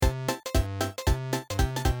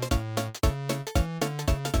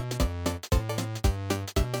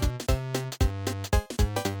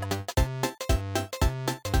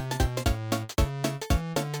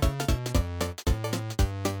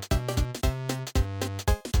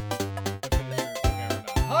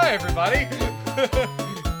Hi, everybody.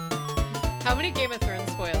 How many Game of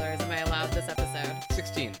Thrones spoilers am I allowed this episode?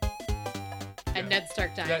 16. And Ned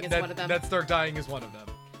Stark dying is one of them. Ned Stark dying is one of them.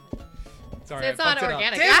 Sorry, It's I not fucked it up.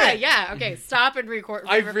 organic. Damn it! Yeah. Okay, stop and record.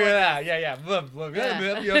 I re-record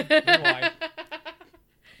this. yeah.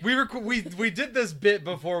 Rewind. We did this bit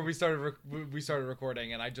before we started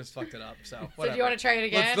recording, and I just fucked it up. So So whatever. do you want to try it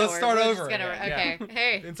again? Let's or start we're over just gonna- again, Okay.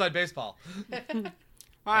 Hey. Inside baseball.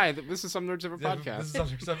 Hi, this is Some Nerds of a Podcast. This is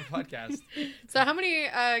Under Seven podcast. So how many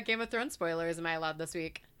Game of Thrones spoilers am I allowed this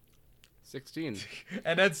week? 16.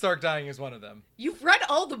 And Ned Stark dying is one of them. You've read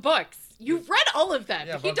all the books. You've read all of them.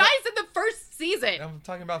 Yeah, He but- dies in the first season. I'm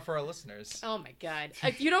talking about for our listeners. Oh my god.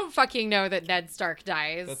 If you don't fucking know that Ned Stark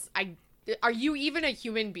dies, That's- are you even a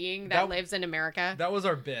human being that lives in America? That was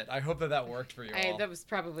our bit. I hope that worked for you all. That was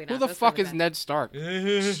probably not. Who the That's fuck probably is not. Ned Stark?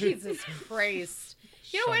 Jesus Christ.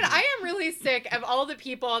 You know what? I am really sick of all the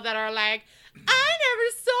people that are like, I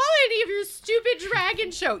never saw any of your stupid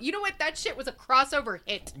dragon show. You know what? That shit was a crossover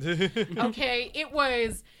hit. Okay? It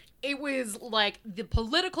was like the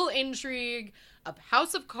political intrigue of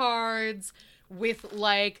House of Cards with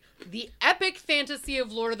like the epic fantasy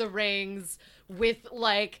of Lord of the Rings with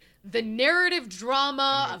like the narrative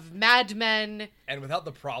drama of Mad Men. And without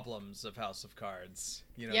the problems of House of Cards.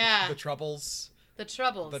 You know, Yeah. the troubles. The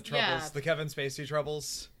Troubles. Yeah. The Kevin Spacey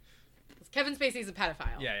troubles. Kevin Spacey's a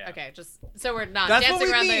pedophile. Yeah. Okay, just so we're not That's dancing what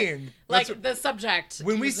we around mean. the subject.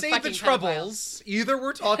 When He we was a say the fucking troubles, either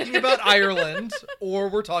we're talking about Ireland or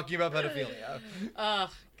we're talking about pedophilia. pedophile. Oh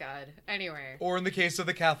God. Anyway, Or in the case of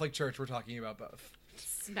the Catholic Church, we're talking about both.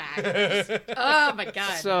 smack. Oh my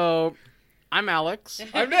God. So, I'm Alex.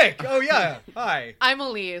 I'm Nick. Oh yeah. Hi. I'm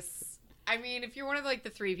Elise. I mean, if you're one of like the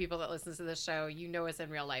 3 people that listens to this show, you know us in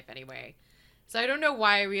real life anyway. So I don't know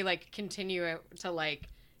why we like continue to like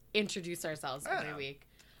introduce ourselves every week.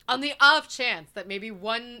 On the off chance that maybe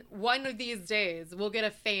one of these days we'll get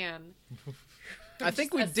a fan. I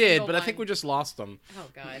think we A did, single but I one. think we just lost them Oh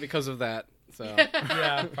God. because of that. So,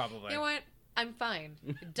 Yeah, probably. You know what? I'm fine.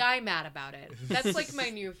 Die mad about it. That's like my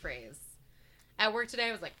new phrase. At work today,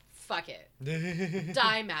 I was like, fuck it.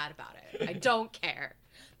 Die mad about it. I don't care.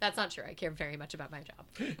 That's not true. I care very much about my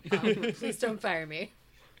job. Please don't fire me.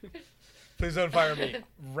 Please don't fire me,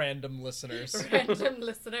 random listeners. Random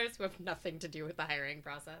listeners who have nothing to do with the hiring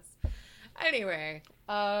process. Anyway,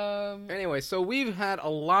 anyway, so we've had a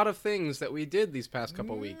lot of things that we did these past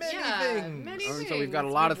couple weeks. Many things. many So things. we've got a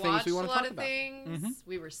lot of things watched we wanna a lot talk of about. things.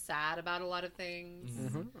 We were sad about a lot of things.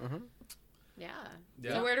 Yeah.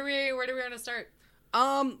 Yeah. So where do we want to start?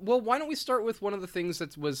 Well, why don't we start with one of the things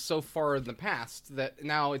that was so far in the past that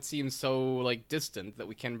now it seems so, like, distant that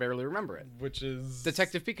we can barely remember it. Which is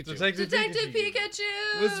Detective Pikachu. Detective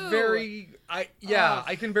Pikachu was very Ugh.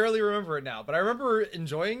 I can barely remember it now, but I remember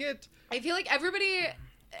enjoying it. I feel like everybody.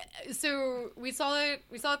 So we saw it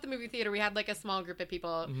at the movie theater. We had like a small group of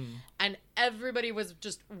people, and everybody was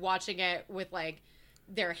just watching it with like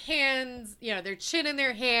their hands, their chin in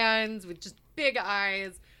their hands, with just big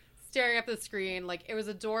eyes, staring up the screen. Like it was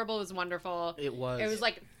adorable. It was wonderful. It was. It was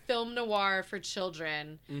like film noir for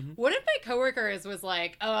children. One of my coworkers was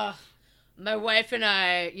like, "Ugh, my wife and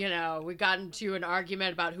I, we got into an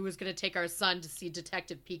argument about who was going to take our son to see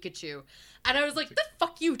Detective Pikachu." And I was like, the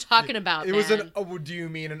fuck you talking about, It man? was do you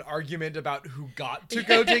mean an argument about who got to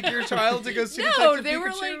go take your child to go see No, Detective they Pikachu? were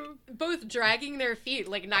like both dragging their feet.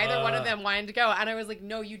 Like neither one of them wanted to go. And I was like,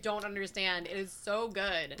 no, you don't understand. It is so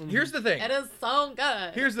good. Here's the thing. It is so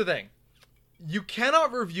good. Here's the thing. You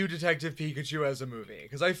cannot review Detective Pikachu as a movie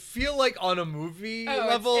because I feel like on a movie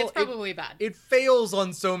level, it's probably bad. It fails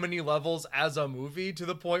on so many levels as a movie to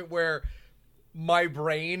the point where my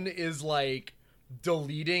brain is like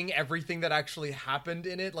deleting everything that actually happened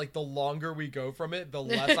in it. Like the longer we go from it, the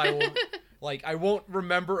less I will I won't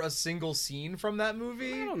remember a single scene from that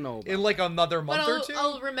movie. I don't know about in like another month but or two.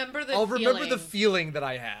 I'll remember the I'll feeling remember the feeling that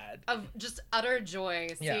I had. of just utter joy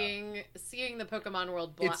Yeah. seeing the Pokemon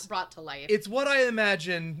world brought to life. It's what I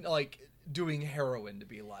imagine like doing heroin to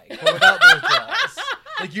be like, but without the withdrawals.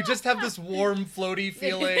 Like you just have this warm, floaty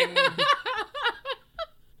feeling.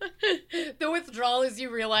 The withdrawal is you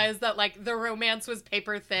realize that like the romance was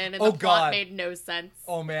paper thin and Oh, the plot God. made no sense.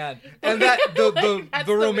 Oh man, and that the That's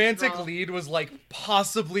the the romantic withdrawal. lead was like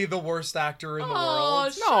possibly the worst actor in the Oh,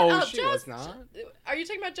 world. shut No, up, she was not. Are you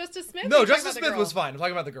talking about Justice Smith? or No, are you talking Justice about the Smith girl? was fine. I'm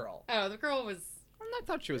talking about the girl. Oh, the girl was. I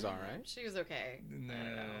thought she was all right. She was okay. Nah.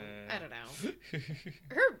 I don't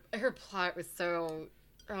know. Her plot was so.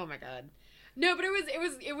 Oh my god. No, but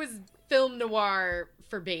it was film noir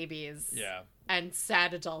for babies. Yeah. and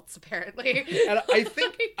sad adults, apparently. And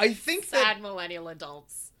I think sad that millennial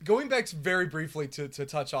adults. going back very briefly to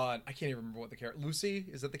touch on, I can't even remember what the character, Lucy,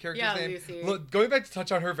 is that the character's name? Lucy. Look, going back to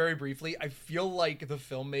touch on her very briefly, I feel like the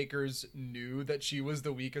filmmakers knew that she was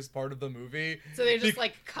the weakest part of the movie. So they just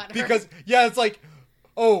cut her. Because it's like,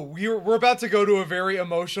 oh, we're about to go to a very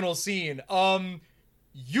emotional scene.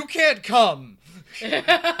 You can't come. You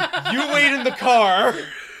wait in the car.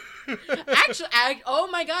 Actually, oh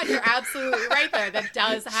my god, you're absolutely right there. That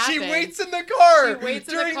does happen. She waits in the car. She waits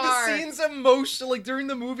in during the car. scene's emotional, during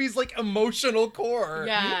the movie's emotional core.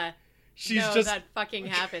 Yeah. She's no, just that fucking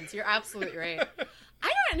happens. You're absolutely right.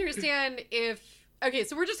 I don't understand if. Okay,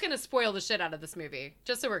 so we're just gonna spoil the shit out of this movie,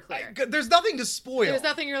 just so we're clear. There's nothing to spoil. There's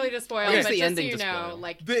nothing really to spoil, Here's but the just so ending you to know,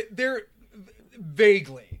 spoil. They're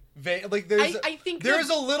vaguely. There's I think there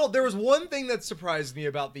was one thing that surprised me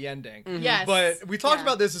about the ending. Mm-hmm. Yes. But we talked Yeah.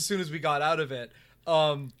 about this as soon as we got out of it.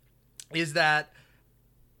 Is that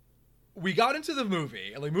we got into the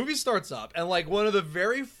movie, and movie starts up, and one of the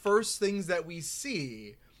very first things that we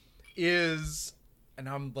see is, and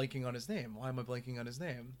now I'm blanking on his name. Why am I blanking on his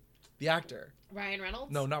name? The actor. Ryan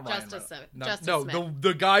Reynolds? No, not Ryan Justice Reynolds. Smith. Justice No, Smith.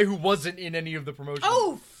 the guy who wasn't in any of the promotions.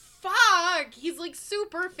 Oh, fuck! He's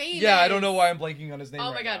super famous. Yeah, I don't know why I'm blanking on his name. Oh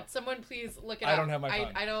right my god, now. someone please look it I up. don't have my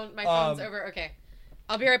phone. I don't. My phone's over. Okay.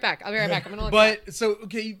 I'll be right back. I'm gonna look it up. So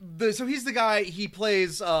so he's the guy. He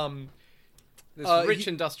plays This rich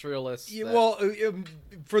industrialist. Yeah, that- well,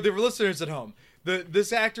 for the listeners at home,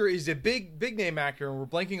 this actor is a big name actor, and we're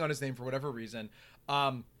blanking on his name for whatever reason.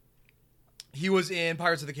 He was in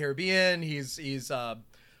Pirates of the Caribbean. He's he's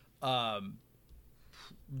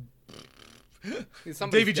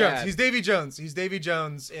somebody's Davy dad. Jones. He's Davy Jones. He's Davy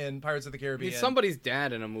Jones in Pirates of the Caribbean. He's somebody's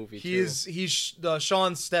dad in a movie. He's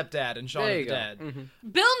Sean's stepdad in Shaun There of you the go. Dead.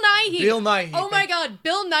 Mm-hmm. Bill Nighy. Bill Nighy. Oh my god,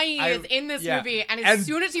 Bill Nighy is in this yeah. movie, and as And-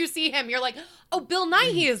 soon as you see him, you're like, oh, Bill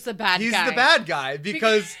Nighy is the bad He's guy. the bad guy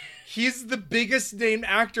because he's the biggest named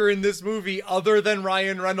actor in this movie other than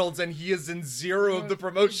Ryan Reynolds, and he is in zero of the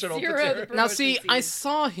promotional Zero of the material. Now, see, promotion I scenes.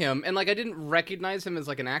 saw him, and I didn't recognize him as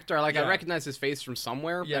an actor. I Yeah. recognized his face from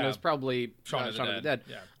somewhere, and Yeah. it was probably Shaun of the Dead.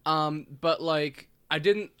 Yeah. But I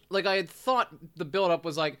didn't I had thought the build-up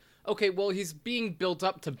was okay, well, he's being built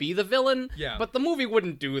up to be the villain. Yeah. But the movie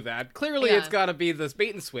wouldn't do that. Clearly, Yeah. it's got to be this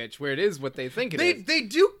bait and switch where it is what they think it is. They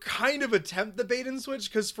do kind of attempt the bait and switch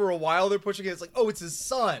because for a while they're pushing it. It's oh, it's his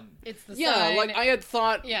son. It's the Yeah, sign. I had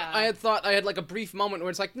thought. Yeah. I had a brief moment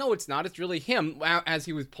where it's no, it's not. It's really him as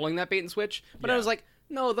he was pulling that bait and switch. But I Yeah. was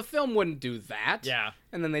no, the film wouldn't do that. Yeah.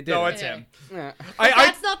 And then they did. No, it. it's him. Yeah. But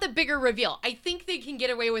that's not the bigger reveal. I think they can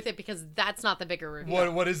get away with it because that's not the bigger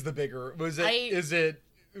reveal. What is the bigger? Is it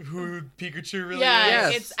who Pikachu really Yeah, is?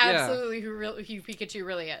 Yes, it's yeah. absolutely who Pikachu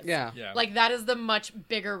really is. Yeah. Yeah. That is the much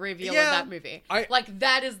bigger reveal Yeah, of that movie.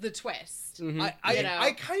 That is the twist. Mhm.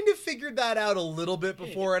 I kind of figured that out a little bit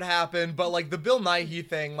before it happened, but the Bill Nighy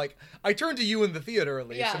thing, I turned to you in the theater at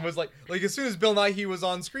least Yeah. and was like as soon as Bill Nighy was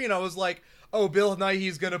on screen, I was like, oh, Bill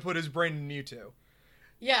Nighy's gonna put his brain in Mewtwo.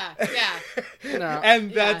 Yeah, yeah. No.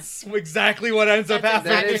 And that's exactly what ends up That's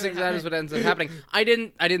happening. That is what ends up happening. I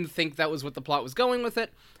didn't think that was what the plot was going with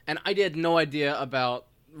it, and I had no idea about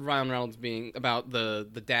Ryan Reynolds being about the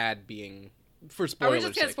dad being for Are spoilers. we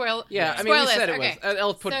just gonna sake. spoil? Yeah, I mean, spoil we this. said it Okay. was.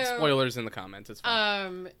 I'll put So, spoilers in the comments. It's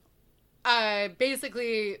fine.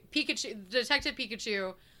 Basically, Detective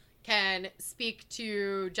Pikachu can speak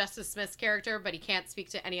to Justice Smith's character, but he can't speak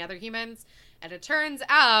to any other humans. And it turns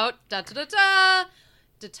out,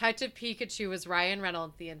 Detective Pikachu was Ryan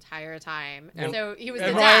Reynolds the entire time. And- So he was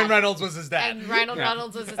And the Ryan dad. Reynolds was his dad. And Ryan Yeah.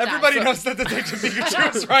 Reynolds was his dad. Everybody So- knows that Detective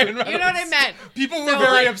Pikachu was Ryan Reynolds. You know what I meant. People were So,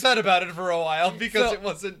 very upset about it for a while because So- it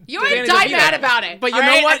wasn't. You Danny ain't die DeVito. mad about it. But you all know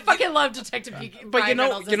right? what? I fucking love Detective Pikachu. But you know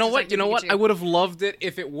what? I would have loved it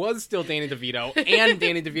if it was still Danny DeVito, and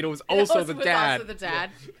Danny DeVito was also the dad. Also the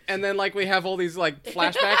dad. And then we have all these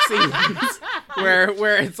flashback scenes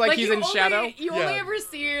where it's he's you in shadow. You Yeah. only ever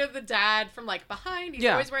see the dad from behind. He's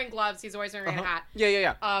Yeah. always wearing gloves. He's always wearing a hat.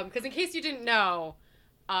 Yeah. Because in case you didn't know,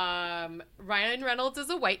 Ryan Reynolds is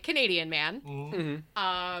a white Canadian man,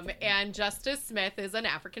 Mm-hmm. and Justice Smith is an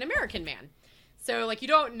African American man. So you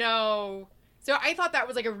don't know. So I thought that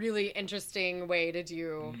was a really interesting way to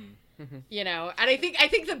do. And I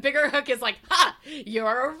think the bigger hook is ha,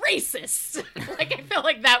 you're a racist. I feel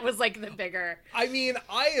like that was the bigger. I mean,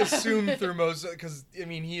 I assume through most because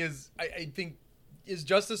he is. I think is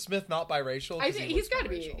Justice Smith not biracial? I 'Cause think he he's looks got to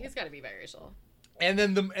be. biracial. He's got to be biracial. And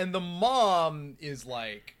then the mom is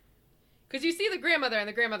Because you see the grandmother, and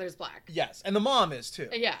the grandmother's black. yes, and the mom is too.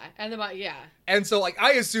 Yeah, and the yeah. And so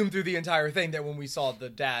I assumed through the entire thing that when we saw the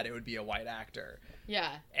dad, it would be a white actor. Yeah.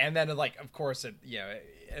 And then like, of course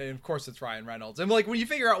it's Ryan Reynolds. And like when you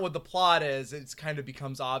figure out what the plot is, it kind of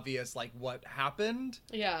becomes obvious like what happened.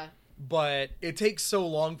 Yeah. But it takes so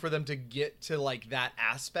long for them to get to like that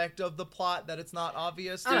aspect of the plot that it's not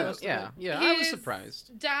obvious. I don't know, most of yeah, it. yeah. I was His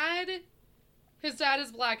surprised. His dad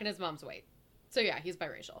is black and his mom's white. So yeah, he's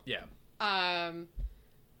biracial. Yeah.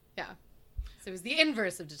 Yeah. So it was the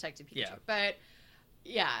inverse of Detective Pikachu. Yeah. But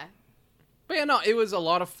yeah, But yeah, no, it was a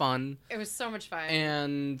lot of fun. it was so much fun.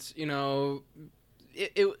 And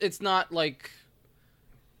it's not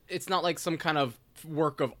like some kind of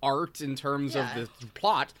work of art in terms Yeah. of the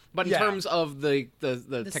plot, but in Yeah. terms of the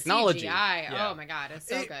technology. CGI. Yeah. Oh my god, it's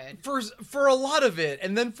so good. For a lot of it,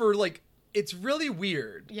 and then for like, it's really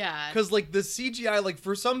weird. Yeah. Because like the CGI, like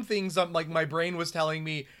for some things, like my brain was telling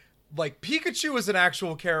me, like Pikachu is an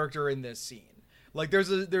actual character in this scene. Like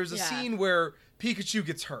there's a Yeah. scene where Pikachu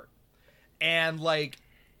gets hurt, and like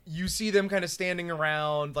you see them kind of standing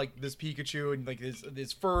around like this Pikachu, and like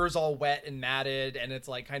his fur's all wet and matted, and it's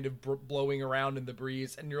like kind of blowing around in the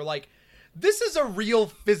breeze, and you're like, this is a real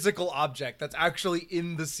physical object that's actually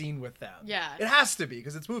in the scene with them. Yeah. It has to be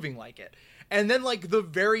because it's moving like it. And then like the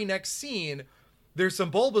very next scene, there's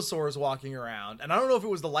some Bulbasaurs walking around, and I don't know if it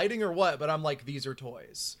was the lighting or what, but I'm like, these are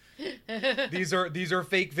toys. These are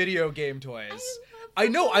fake video game toys. I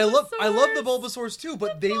know, I love the Bulbasaurs too,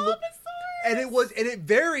 but they look, and it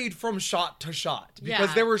varied from shot to shot because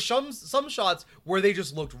Yeah. there were some shots where they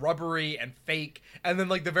just looked rubbery and fake, and then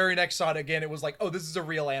like the very next shot again, it was like, oh, this is a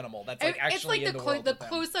real animal that's like actually it's like in the world the with them.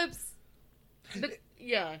 close-ups.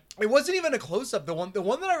 Yeah. It wasn't even a close-up. The one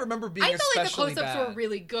that I remember being I felt like the especially close-ups bad. were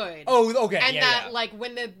really good. Oh, okay, And yeah, that yeah. like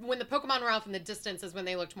when the Pokemon were off in the distance is when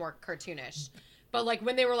they looked more cartoonish. But like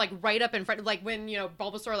when they were like right up in front, like when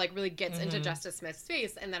Bulbasaur like really gets into Justice Smith's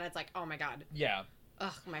face, and then it's like, oh my god, Yeah.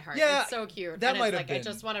 ugh, my heart. Yeah, It's so cute. that and might it's have like been. I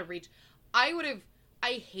just want to reach. I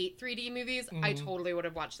hate 3D movies. I totally would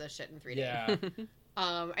have watched this shit in 3D. Yeah.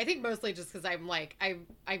 I think mostly just because I'm like I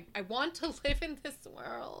want to live in this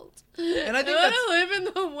world. And I think want that's- to live in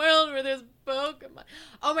the world where there's Pokemon.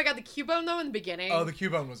 Oh my god, the Cubone though in the beginning. Oh, the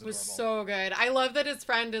Cubone was adorable. was so good. I love that his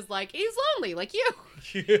friend is like, he's lonely like you.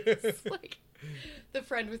 It's like the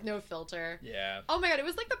friend with no filter. Yeah. Oh my god, it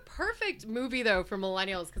was like the perfect movie though for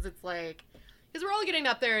millennials because it's like, because we're all getting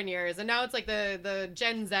up there in years, and now it's like the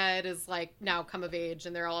Gen Z is like now come of age,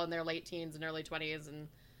 and they're all in their late teens and early 20s, and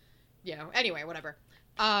anyway, whatever.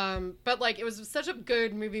 But like it was such a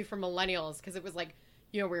good movie for millennials because it was like,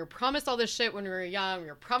 we were promised all this shit when we were young. We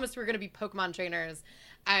were promised we were gonna be Pokemon trainers.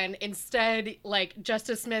 And instead, like,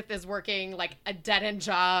 Justice Smith is working, like, a dead-end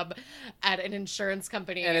job at an insurance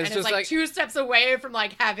company. And it's just like like 2 steps away from,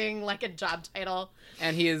 like, having, like, a job title.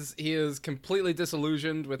 And he is completely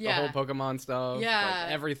disillusioned with the Yeah. whole Pokemon stuff. Yeah.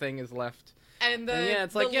 Like, everything is left. And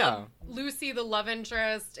it's like, Lucy, the love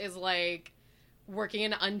interest, is, like, working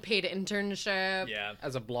an unpaid internship. Yeah.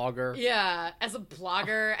 As a blogger. Yeah, as a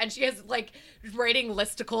blogger. And she has, like, writing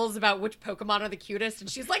listicles about which Pokemon are the cutest. And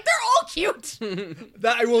she's like, they're all cute!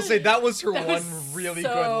 That I will say that was her That one was really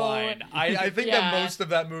so- good line. I think Yeah. that most of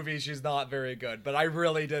that movie she's not very good, but I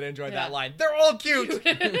really did enjoy Yeah. that line. They're all cute.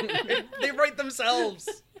 They write themselves.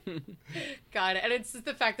 God, and it's just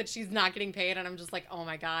the fact that she's not getting paid, and I'm just like, oh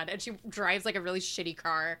my god. And she drives, like, a really shitty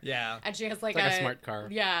car. Yeah. And she has, like, It's like a smart car.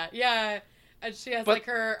 Yeah, yeah. And she has, But- like,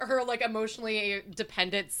 her, like, emotionally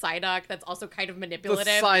dependent Psyduck that's also kind of The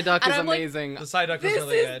manipulative. Psyduck And is I'm like, amazing. The Psyduck was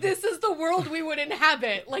really good. This is the world we would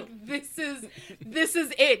inhabit. Like, this is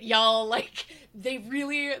it, y'all. Like,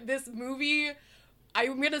 this movie,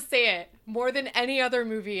 I'm gonna say it, more than any other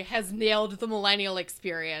movie, has nailed the millennial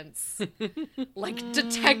experience. Like,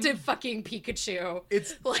 Detective fucking Pikachu.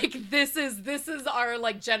 It's Like, this is our,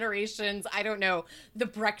 like, generation's, I don't know, The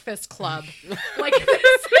Breakfast Club. Like,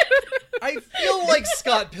 this I feel like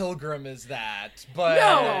Scott Pilgrim is that, but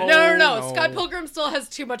No. No. Scott Pilgrim still has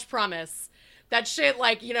too much promise. That shit,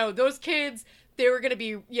 like, those kids, they were gonna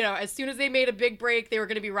be, as soon as they made a big break, they were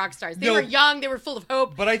gonna be rock stars. They No. were young, they were full of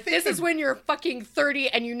hope. But I think this is when you're fucking 30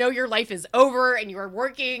 and you know your life is over and you are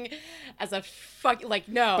working as a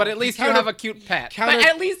no. But at least you Counter- have a cute pet. Counter- But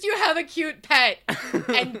at least you have a cute pet,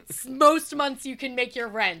 and most months you can make your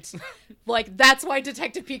rent. Like, that's why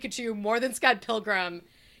Detective Pikachu, more than Scott Pilgrim,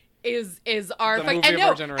 is our The fuck- movie and of no, our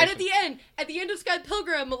and generation. at the end of Scott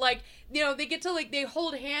Pilgrim, like, they get to, like, they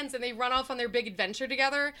hold hands and they run off on their big adventure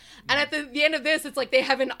together. And at the end of this, it's like they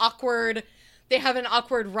have an awkward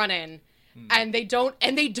run-in, and they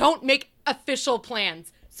don't make official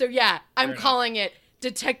plans. So yeah, I'm Fair enough. calling it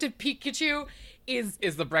Detective Pikachu is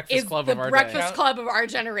Is the Breakfast Club the of our Breakfast day. Club of our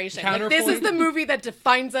generation. Like, this is Counterpoint. the movie that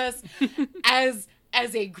defines us as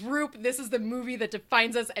as a group, this is the movie that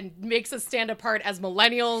defines us and makes us stand apart as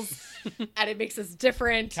millennials, and it makes us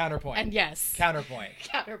different. Counterpoint. And yes. Counterpoint.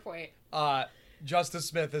 Counterpoint. Justice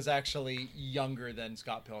Smith is actually younger than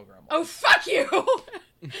Scott Pilgrim. Oh, fuck you! No,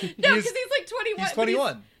 because he's like 21. He's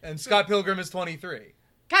 21, and Scott Pilgrim is 23.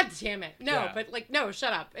 God damn it. No, Yeah. but like, no,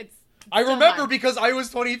 shut up. It's I still remember not. because I was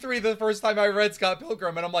 23 the first time I read Scott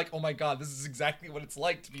Pilgrim, and I'm like, oh my god, this is exactly what it's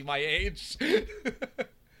like to be my age.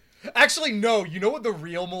 Actually, no. You know what the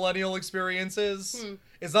real millennial experience is?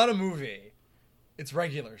 It's not a movie. It's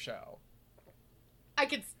regular show. I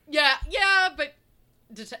could, yeah, but,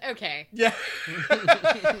 okay. Yeah.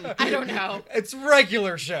 I don't know. It's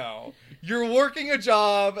regular show. You're working a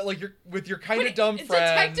job, like you're with your kind of dumb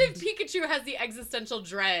friend. Detective Pikachu has the existential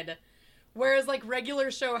dread, whereas like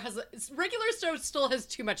regular show still has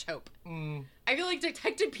too much hope. I feel like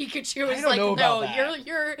Detective Pikachu is don't like, know no, about that.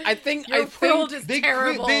 your I world think is they-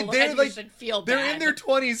 terrible, they're and like- you should feel They're bad. in their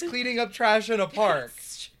 20s cleaning up trash in a park.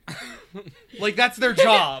 Like that's their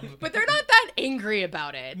job. But they're not that angry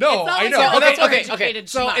about it. No, It's not I like know, they're but that's okay, educated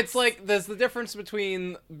So schmucks. it's like there's the difference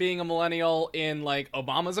between being a millennial in like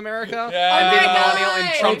Obama's America Yeah. and being a Oh my millennial in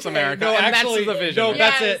God. Trump's Okay. America, No, and actually, that's the division. no,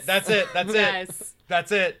 Yes. that's it. Yes.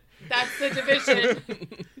 That's it. That's the division.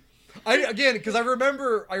 Because I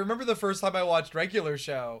remember the first time I watched regular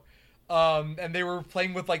show, and they were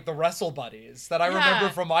playing with like the Wrestle Buddies that I remember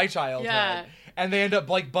from my childhood. Yeah. And they end up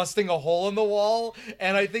like busting a hole in the wall,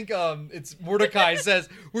 and I think it's Mordecai says,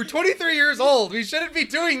 "We're 23 years old. We shouldn't be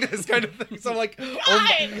doing this kind of thing." So I'm like,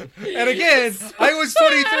 God! and again, I was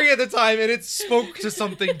 23 at the time, and it spoke to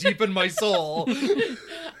something deep in my soul.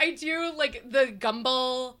 I do like the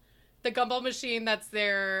gumball machine that's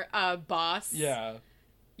their boss. Yeah.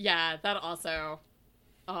 Yeah, that also.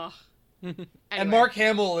 Oh. And Mark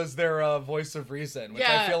Hamill is their voice of reason, which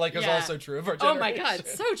I feel like is also true of our Oh generation. my god,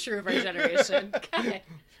 so true of our generation.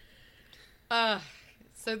 God.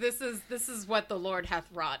 So this is what the Lord hath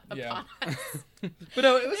wrought upon us. But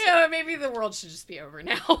no, it was Maybe the world should just be over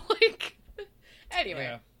now. Like,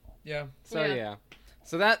 anyway. yeah.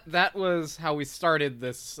 So that was how we started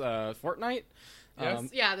this fortnight. Yes.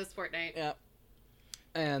 This fortnight. Yeah.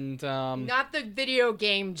 And Not the video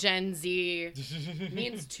game Gen Z.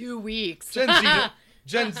 Means 2 weeks.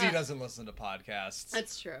 Gen Z doesn't listen to podcasts.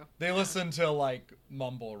 That's true. They listen to like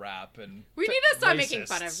mumble rap and. We need to stop making racist.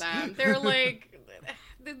 fun of them. They're like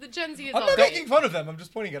the Gen Z is I'm all not right. making fun of them. I'm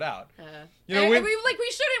just pointing it out. You know, And when- we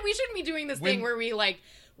shouldn't be doing this thing when- where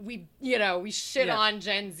we shit Yeah. on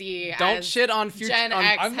Gen Z. don't as shit on future. Gen on-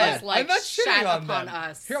 X I'm has not, like I'm not shitting shat on upon them.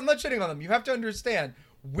 us. Here, I'm not shitting on them. You have to understand.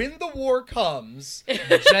 When the war comes,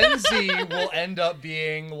 Gen Z will end up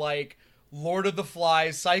being like Lord of the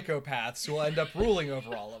Flies psychopaths who will end up ruling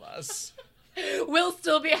over all of us. We'll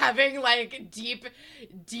still be having like deep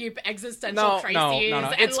existential No, crises. no.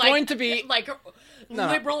 And, It's like, going to be- like No.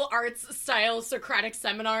 liberal arts style Socratic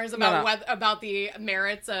seminars about about the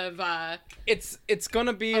merits of It's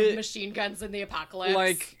gonna be machine guns in the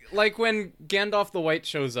apocalypse. like when Gandalf the White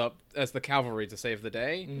shows up as the cavalry to save the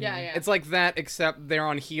day. yeah. It's like that, except they're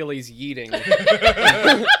on Heelys yeeting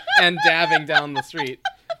and dabbing down the street.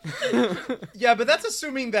 Yeah, but that's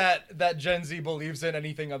assuming that Gen Z believes in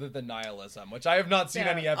anything other than nihilism, which I have not seen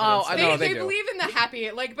Yeah. any evidence. Oh, I of. know, They they do. believe in the happy,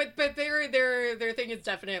 like, but their thing is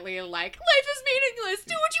definitely like, life is meaningless.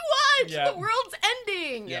 Do what you want. Yeah. The world's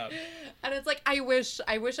ending. Yeah. And it's like, I wish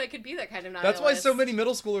I could be that kind of nihilist. That's why so many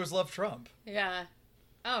middle schoolers love Trump. Yeah.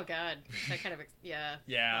 Oh god. That kind of yeah.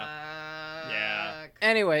 Yeah.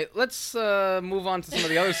 Anyway, let's move on to some of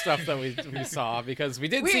the other stuff that we saw, because we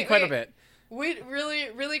did see quite a bit. Wait,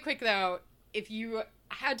 really quick though. If you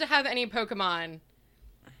had to have any Pokemon,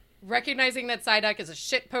 recognizing that Psyduck is a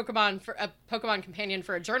shit Pokemon for a Pokemon companion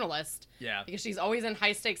for a journalist, Yeah. because she's always in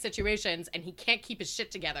high stakes situations and he can't keep his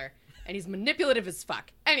shit together and he's manipulative as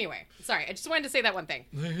fuck. Anyway, sorry, I just wanted to say that one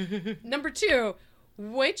thing. Number 2,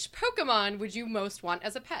 which Pokemon would you most want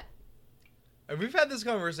as a pet? And we've had this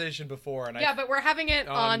conversation before, and Yeah, but we're having it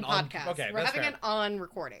on on- podcast. okay, we're that's having fair. it on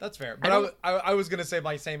recording. That's fair. I But don't- I was gonna say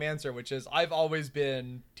my same answer, which is I've always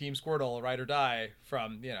been Team Squirtle, ride or die,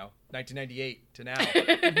 from 1998 to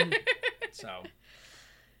now. So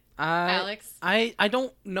Alex? I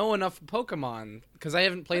don't know enough Pokemon because I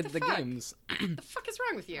haven't played the the fuck? games. What the fuck is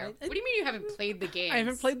wrong with you? What do you mean you haven't played the game? I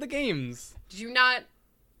haven't played the games. Did you not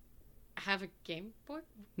have a Game Boy?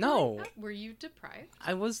 No. Were you deprived?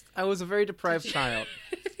 I was a very deprived child.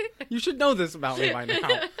 You should know this about me by now.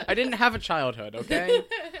 I didn't have a childhood, okay?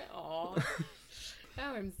 Aw.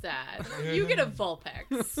 Now I'm sad. You get a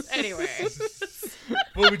Vulpix. Anyway.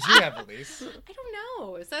 what would you have, Elise? I don't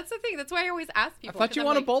know. So that's the thing. That's why I always ask I people. thought 'cause you I'm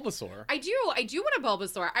want like, a Bulbasaur. I do want a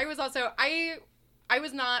Bulbasaur. I was also I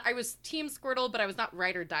I was Team Squirtle, but I was not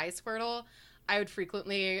ride or die Squirtle. I would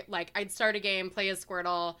frequently, like, I'd start a game, play as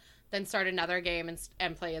Squirtle, then start another game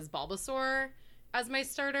and play as Bulbasaur as my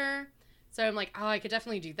starter. So I'm like, oh, I could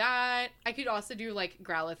definitely do that. I could also do, like,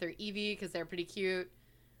 Growlithe or Eevee, because they're pretty cute.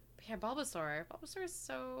 But yeah, Bulbasaur. Bulbasaur is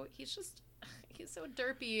he's so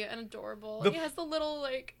derpy and adorable. He has the little,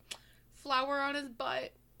 like, flower on his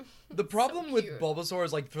butt. The problem So with cute. Bulbasaur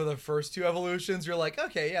is, like, for the first 2 evolutions, you're like,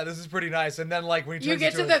 okay, yeah, this is pretty nice. And then, like, when he You turns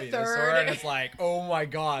get into to a the Venusaur, third. and it's like, oh my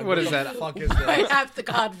god. What is the that? fuck is I this? have the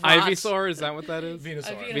god rot. Ivysaur, is that what that is? A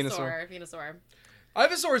Venusaur. Venusaur.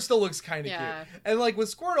 Ivysaur still looks kind of Yeah. cute. And, like,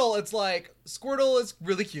 with Squirtle, it's like, Squirtle is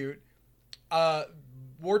really cute.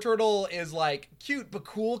 Wartortle is, like, cute but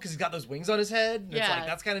cool because he's got those wings on his head. And it's Yeah. like,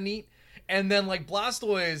 that's kind of neat. And then, like,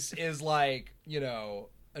 Blastoise is, like, you know,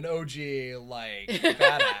 an OG, like,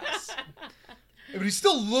 badass. But he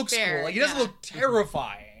still looks Fair, cool. Like, he doesn't yeah. look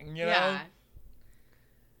terrifying, you know? Yeah.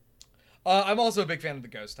 I'm also a big fan of the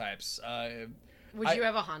ghost types. Would I- you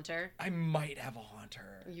have a Haunter? I might have a Haunter.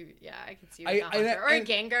 I could see you with a Haunter. Or a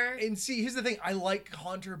Gengar. And see, here's the thing. I like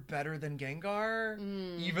Haunter better than Gengar.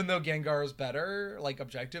 Mm. Even though Gengar is better, like,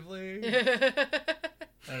 objectively. I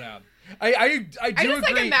I don't know. I do just, agree. like,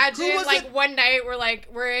 Who imagine, was like, it? one night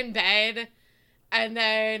we're in bed, and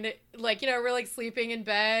then, like, you know, we're, like, sleeping in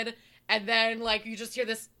bed, and then, like, you just hear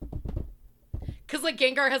this, because, like,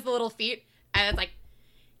 Gengar has the little feet, and it's like,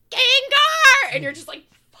 Gengar! And you're just like,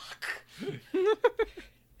 fuck.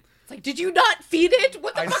 It's like, did you not feed it?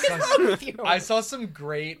 What the fuck is wrong with you? I saw some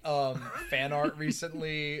great fan art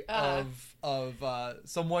recently of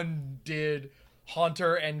someone did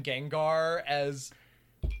Haunter and Gengar as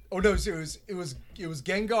it was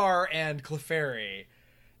Gengar and Clefairy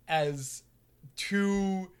as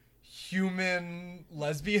 2 human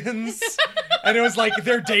lesbians. And it was like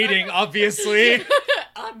they're dating, obviously.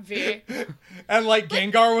 Obvi. And like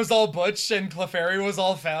Gengar was all butch and Clefairy was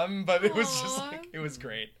all femme, but it was just Aw. like, it was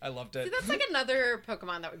great. I loved it. See, that's like another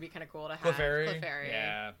Pokemon that would be kind of cool to have. Clefairy.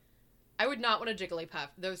 Yeah. I would not want a Jigglypuff.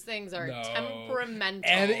 Those things are No. temperamental.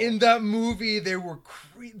 And in that movie, they were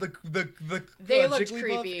They looked Jigglypuff,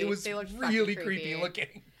 creepy. It was They looked really fucking creepy creepy.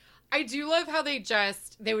 looking. I do love how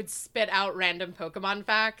they would spit out random Pokemon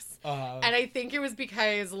facts. And I think it was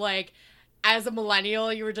because, like, as a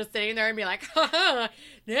millennial, you were just sitting there and be like, haha,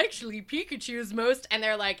 actually Pikachu's and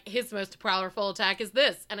they're like, his most powerful attack is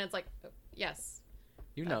this. And it's like, yes.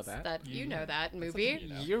 You know that. You know that movie.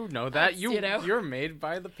 You know that. That's, you know. You're made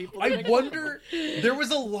by the people. that I make wonder, there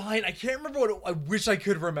was a line, I can't remember I wish I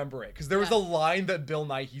could remember it, because there was Yeah. a line that Bill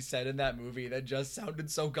Nighy said in that movie that just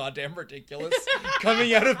sounded so goddamn ridiculous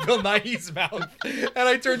coming out of Bill Nighy's mouth. And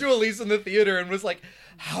I turned to Elise in the theater and was like,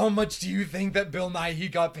 how much do you think that Bill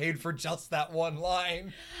Nighy got paid for just that one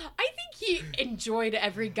line? I think he enjoyed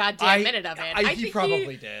every goddamn minute of it. He think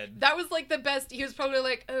probably did. That was like the best. He was probably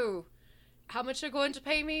like, oh, how much are you going to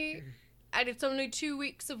pay me? And it's only 2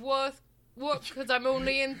 weeks of work because I'm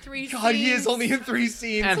only in 3 scenes. God, he is only in 3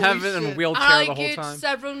 scenes. and holy have it in a shit. wheelchair I the whole get time.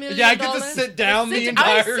 several million Yeah, I get to dollars. sit down the I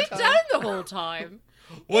entire sit time. down the whole time.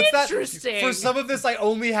 What's that? Interesting. For some of this, I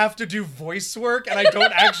only have to do voice work, and I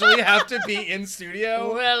don't actually have to be in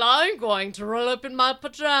studio. Well, I'm going to roll up in my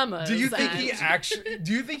pajamas. Do you think he and- actually?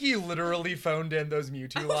 Do you think he literally phoned in those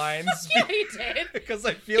Mewtwo lines? Yeah, he did. Because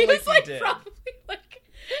I feel He like was he like did. probably like,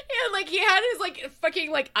 yeah, like he had his like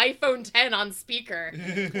fucking like iPhone 10 on speaker.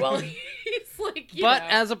 Well, he's like, you But know.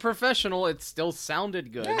 as a professional, it still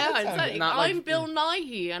sounded good. Yeah. Yeah, that it's sounded- like, not I'm like- Bill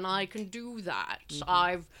Nighy and I can do that.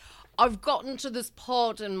 Mm-hmm. I've gotten to this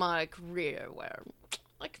part in my career where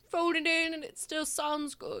I can phone it in and it still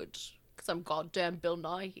sounds good because I'm goddamn Bill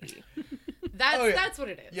Nighy. Oh, yeah. That's what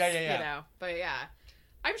it is. Yeah. You know, but yeah.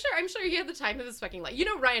 I'm sure he had the time of his fucking life. You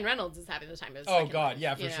know, Ryan Reynolds is having the time of his Oh fucking God, life,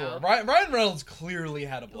 yeah, for you sure. know? Ryan Reynolds clearly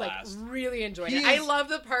had a Like, blast, really enjoyed He it. I is- love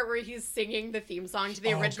the part where he's singing the theme song to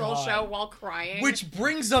the Oh, original God. show while crying. which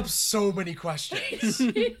brings up so many questions.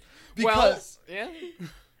 Well, Because yeah.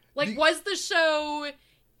 like, was the show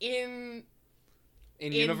in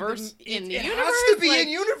In universe? in the it universe? has to be Like, in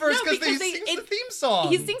universe no, because he because sings the theme song.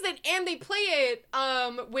 He sings it and they play it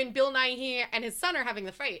when Bill Nighy and his son are having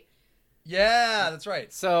the fight. Yeah, that's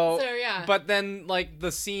right. So, yeah. But then, like,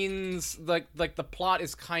 the scenes, like the plot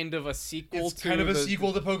is kind of a sequel It's to kind of a the-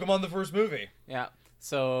 sequel to Pokemon the first movie. Yeah.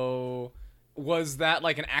 So, was that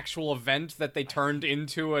like an actual event that they turned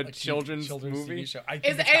into a children's movie? TV show. I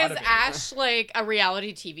think Is it's gotta be. Ash like a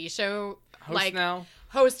reality TV show Host like now?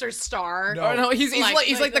 host or star? No. Oh no, he's like the-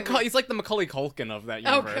 he's like the Macaulay Culkin of that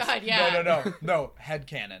Oh universe. god, yeah. No,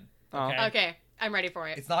 headcanon. Oh. Okay? Okay, I'm ready for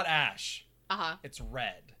it. It's not Ash. Uh-huh. It's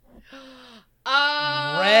Red.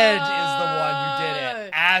 Red is the one who did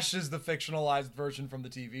it. Ash is the fictionalized version from the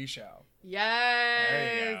TV show. Yes.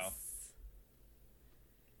 There you go.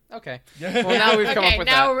 Okay. Well, now we've come up with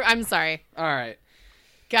that. I'm sorry. All right.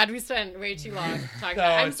 God, we spent way too long talking No,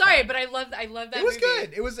 about it. I'm it's sorry, fine. but I love that It was movie.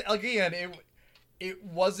 good. It was, again, it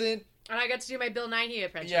wasn't. And I got to do my Bill Nighy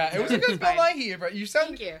impression. Yeah, it was a good Bill Nighy. But you sound.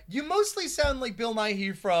 Thank you. You mostly sound like Bill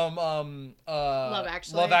Nighy from Love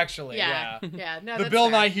Actually. Love Actually. Yeah. Yeah. Yeah. No, The that's Bill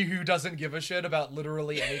fair. Nighy who doesn't give a shit about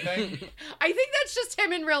literally anything. I think that's just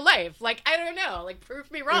him in real life. Like, I don't know. Like,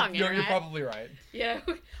 prove me wrong. You're Internet. probably right. Yeah.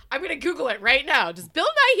 I'm gonna Google it right now. Does Bill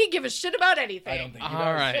Nighy give a shit about anything? I don't think he All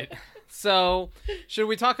does. right. So, should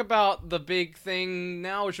we talk about the big thing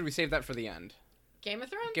now, or should we save that for the end? Game of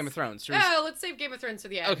Thrones? Game of Thrones. Should we Oh, let's save Game of Thrones to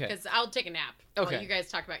the end. Okay. Because I'll take a nap. Okay. While you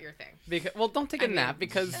guys talk about your thing. Well, don't take a I mean, nap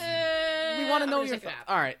because we We want to know your.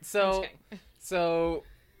 All right. So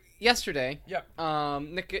yesterday, Yep.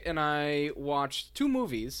 Nick and I watched 2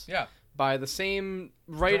 movies Yeah. by the same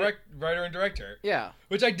writer. Writer and director. Yeah.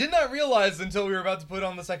 Which I did not realize until we were about to put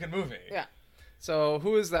on the second movie. Yeah. So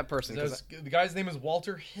who is that person? The guy's name is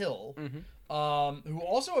Walter Hill, who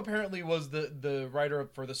also apparently was the writer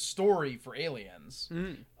for the story for Aliens.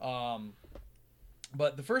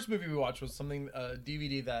 But the first movie we watched was something, a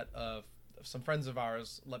DVD that some friends of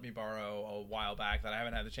ours let me borrow a while back that I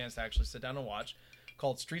haven't had the chance to actually sit down and watch,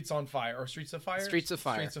 called Streets on Fire, or Streets of Fire? Streets of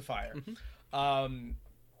Fire. Streets of Fire.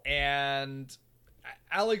 And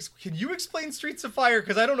Alex, can you explain Streets of Fire?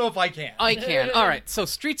 Because I don't know if I can. I can. All right. So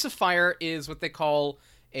Streets of Fire is what they call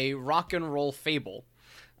a rock and roll fable.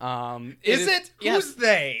 Is it? Yes. Who's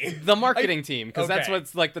they? The marketing team, because that's Okay.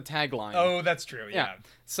 what's like the tagline. Oh, that's true. Yeah.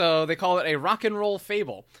 So they call it a rock and roll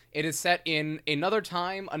fable. It is set in another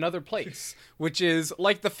time, another place, which is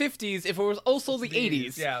like the 50s if it was also the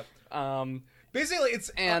 80s. Yeah. Um, Basically, it's.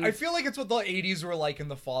 And- I feel like it's what the 80s were like in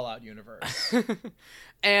the Fallout universe.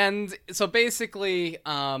 and so basically,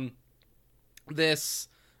 this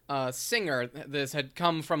singer, this had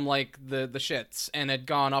come from like the shits and had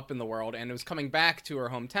gone up in the world and was coming back to her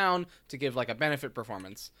hometown to give like a benefit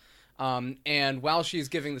performance. And while she's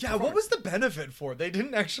giving this Yeah, performance, what was the benefit for? They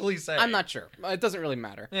didn't actually say. I'm not sure. It doesn't really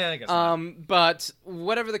matter. Yeah, I guess not. But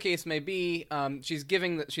whatever the case may be, she's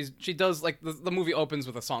giving she does like the movie opens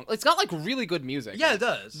with a song. It's got like really good music. Yeah, it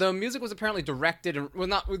does. The music was apparently directed and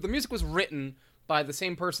the music was written by the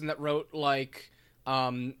same person that wrote like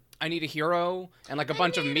I Need a Hero and like a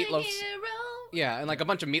bunch of Meatloaf. Yeah, and like a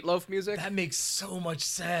bunch of Meatloaf music. That makes so much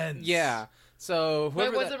sense. Yeah. So Wait,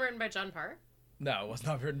 whoever was it written by John Parr? No, it was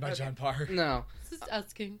not written by Okay. John Parr. No. Just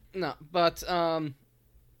asking. No, but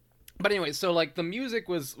anyway, so like the music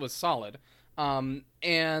was solid,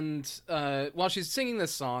 and while she's singing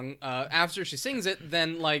this song, after she sings it,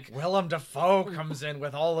 then like Willem Dafoe comes in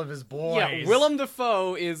with all of his boys. yeah, Willem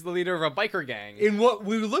Dafoe is the leader of a biker gang. In what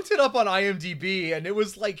we looked it up on IMDb, and it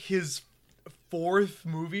was like his 4th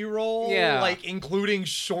movie role. Yeah. Like including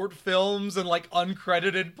short films and like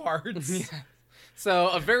uncredited parts. So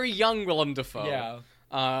a very young Willem Dafoe,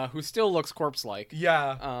 Yeah. who still looks corpse-like.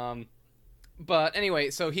 Yeah. But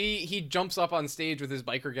anyway, so he jumps up on stage with his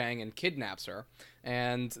biker gang and kidnaps her,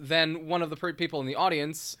 and then one of the people in the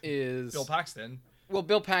audience is Bill Paxton. Well,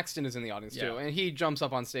 Bill Paxton is in the audience too, Yeah. and he jumps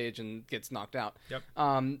up on stage and gets knocked out. Yep.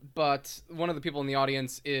 But one of the people in the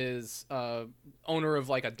audience is owner of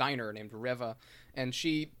like a diner named Reva, and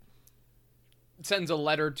she sends a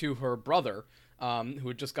letter to her brother, who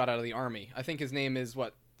had just got out of the army. I think his name is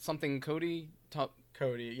something Cody.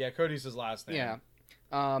 Cody. Yeah, Cody's his last name. Yeah.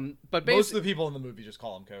 But Most of the people in the movie just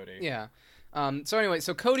call him Cody. yeah. So anyway,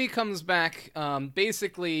 so Cody comes back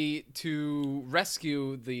basically to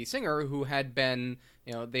rescue the singer who had been,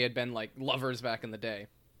 they had been like lovers back in the day.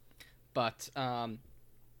 But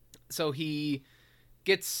so he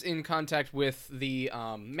gets in contact with the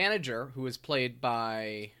manager, who is played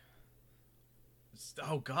by.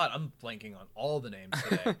 Oh God, I'm blanking on all the names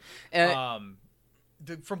today.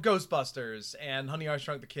 From Ghostbusters and Honey, I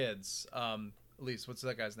Shrunk the Kids. Elise, what's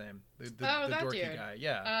that guy's name? The that dorky dude. guy.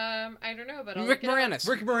 Yeah. I don't know, but I'll Rick look it up. Moranis.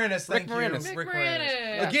 Rick Moranis. Thank Rick Moranis. you. Rick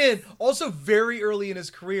Moranis. Again, also very early in his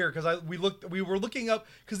career because we were looking up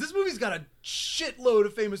because this movie's got a shitload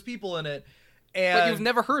of famous people in it, and But you've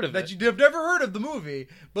never heard of it. that you've never heard of the movie.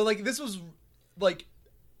 But like this was like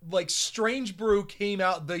Strange Brew came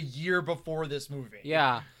out the year before this movie.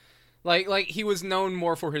 Yeah. Like he was known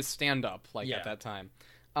more for his stand-up, Yeah. at that time.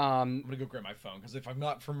 I'm gonna go grab my phone because if I'm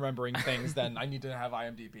not remembering things, then I need to have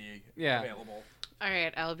IMDb available. All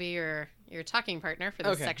right, I'll be your talking partner for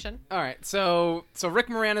this Okay. section. All right, so Rick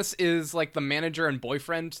Moranis is like the manager and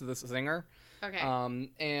boyfriend to the singer. Okay.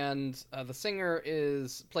 And the singer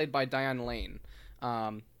is played by Diane Lane.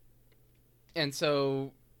 And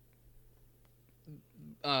so,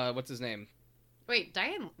 what's his name? Wait,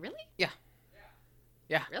 Diane, really? Yeah.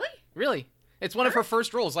 Really? Really. It's one of her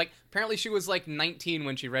first roles. Like, apparently she was, like, 19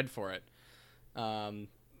 when she read for it. Yeah.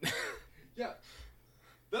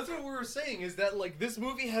 That's what we were saying, is that, like, this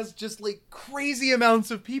movie has just, like, crazy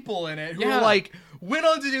amounts of people in it who, like, went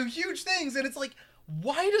on to do huge things, and it's like,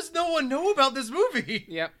 why does no one know about this movie?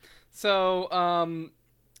 Yep. So,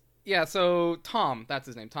 so Tom, that's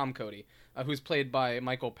his name, Tom Cody, who's played by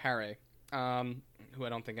Michael Paré, who I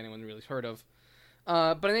don't think anyone really heard of.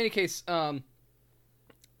 But in any case,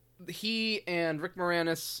 he and Rick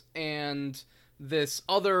Moranis and this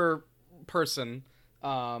other person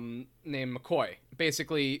named McCoy,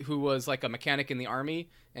 basically, who was like a mechanic in the army,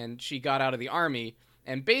 and she got out of the army,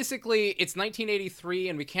 and basically it's 1983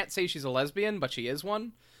 and we can't say she's a lesbian, but she is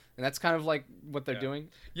one, and that's kind of like what they're doing.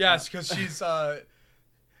 Yes, because she's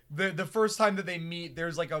the first time that they meet,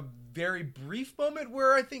 there's like a very brief moment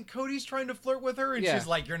where I think Cody's trying to flirt with her, and she's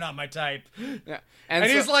like, "You're not my type." Yeah, and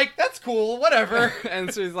so, he's like, "That's cool, whatever."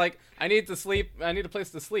 And so he's like, "I need to sleep. I need a place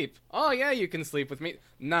to sleep." "Oh yeah, you can sleep with me."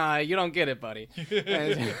 "Nah, you don't get it, buddy."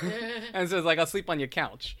 And so it's like, "I'll sleep on your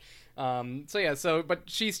couch." But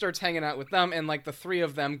she starts hanging out with them, and like the three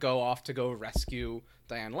of them go off to go rescue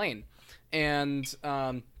Diane Lane, and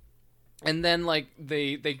then like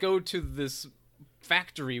they go to this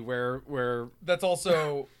factory where that's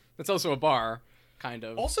also a bar, kind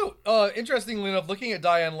of. Also, interestingly enough, looking at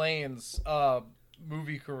Diane Lane's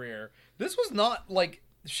movie career, this was not like,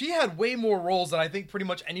 she had way more roles than I think pretty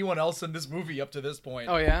much anyone else in this movie up to this point.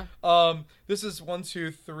 Oh yeah. This is 1,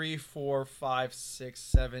 2, 3, 4, 5, 6,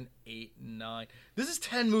 7, 8, 9. This is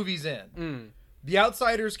 10 movies in. The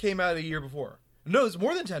Outsiders came out a year before. No, it's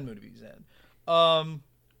more than 10 movies in.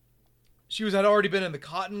 She had already been in The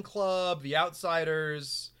Cotton Club, The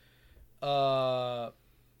Outsiders. Let's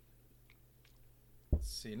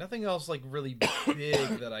see, nothing else like really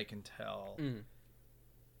big that I can tell.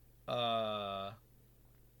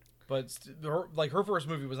 But her first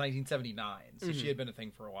movie was 1979, so she had been a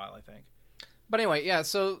thing for a while, I think. But anyway, yeah.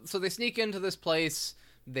 So they sneak into this place,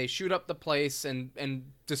 they shoot up the place,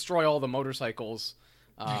 and destroy all the motorcycles.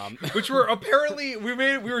 Which were apparently, we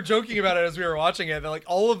were joking about it as we were watching it, that like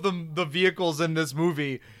all of the vehicles in this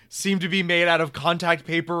movie seem to be made out of contact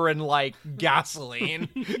paper and like gasoline.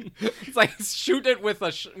 It's like shoot it with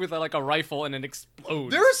a rifle and it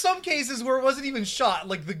explodes. There are some cases where it wasn't even shot,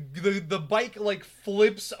 like the bike like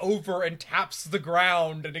flips over and taps the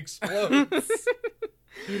ground and explodes.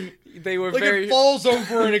 They were like very... it falls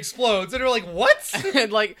over and explodes, and they're like, "What?"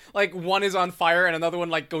 And like one is on fire, and another one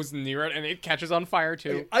like goes near it, and it catches on fire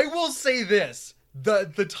too. I will say this: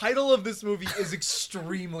 the title of this movie is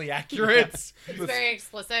extremely accurate. It's very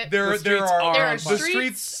explicit. There are the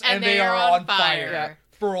streets and they are on fire. Yeah.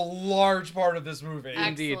 For a large part of this movie.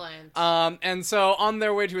 Indeed. Excellent. And so on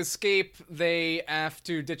their way to escape, they have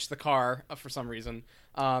to ditch the car for some reason.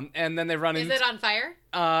 And then they run into... Is it on fire?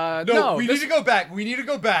 No. We need to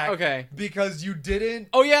go back. Okay. Because you didn't...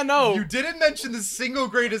 Oh, yeah, no. You didn't mention the single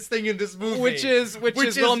greatest thing in this movie. Which is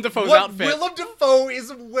Willem Dafoe's what outfit. Willem Dafoe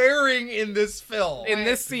is wearing in this film. In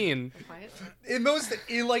this scene. What?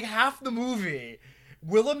 In like half the movie,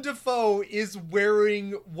 Willem Dafoe is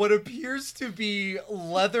wearing what appears to be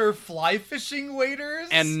leather fly fishing waders.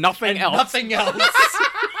 And nothing else. Nothing else.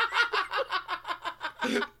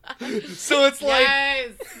 So it's like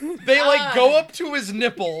they like go up to his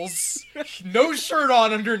nipples, no shirt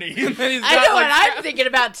on underneath. And he's I got, know like, what I'm thinking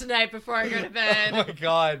about tonight before I go to bed. Oh my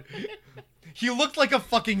god. He looked like a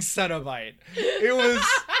fucking Cenobite. It was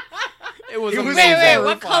amazing. Wait,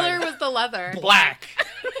 what color was the leather? black.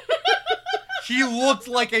 He looked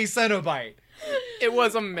like a Cenobite. It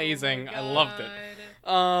was amazing. I loved it.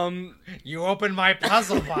 You opened my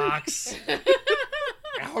puzzle box.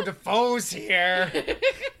 Now Defoe's here.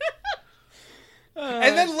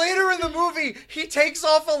 And then later in the movie, he takes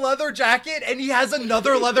off a leather jacket and he has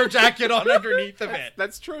another leather jacket on underneath of it.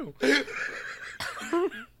 That's true. This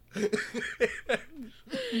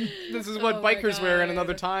is what bikers wear in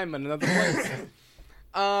another time and another place.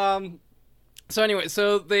 So anyway,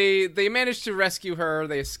 so they manage to rescue her,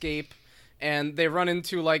 they escape, and they run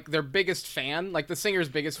into like their biggest fan, like the singer's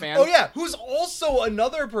biggest fan. Oh yeah, who's also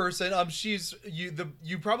another person.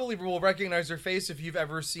 You probably will recognize her face if you've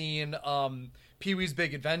ever seen Pee-wee's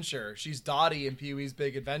Big Adventure. She's Dottie in Pee-wee's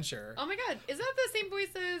Big Adventure. Oh my god, is that the same voice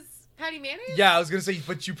as Patty Mayonnaise? Yeah, I was gonna say,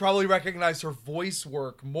 but you probably recognize her voice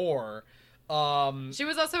work more. She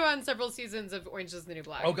was also on several seasons of Orange Is the New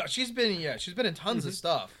Black. Oh god, she's been in tons of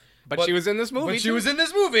stuff. But she was in this movie. But she was in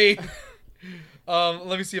this movie.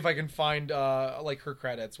 Let me see if I can find like her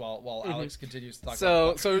credits while Alex continues to talk.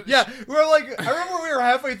 So yeah, we're like, I remember we were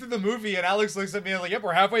halfway through the movie and Alex looks at me and like, yep,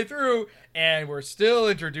 we're halfway through and we're still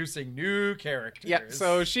introducing new characters. Yeah,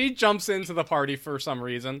 so she jumps into the party for some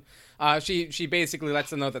reason. She basically lets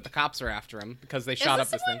them know that the cops are after him because they shot up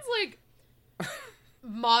this thing. Like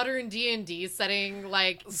modern D&D setting,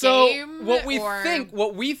 like So game. what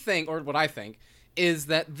we think, or what I think, is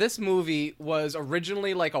that this movie was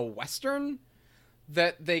originally like a Western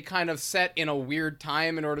that they kind of set in a weird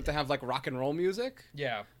time in order to have like rock and roll music.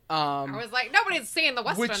 Yeah. I was like, nobody's seeing the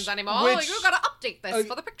Westerns anymore. You gotta update this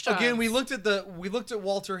for the pictures. Again, we looked at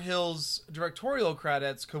Walter Hill's directorial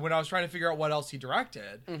credits when I was trying to figure out what else he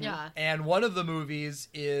directed. Mm-hmm. Yeah. And one of the movies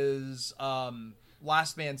is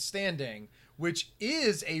Last Man Standing, which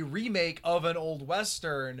is a remake of an old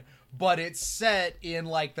Western, but it's set in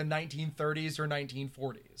like the 1930s or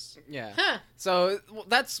 1940s. Yeah. Huh. So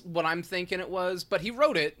that's what I'm thinking it was, but he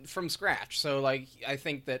wrote it from scratch. So like I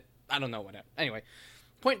think that I don't know what. Anyway,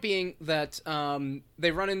 point being that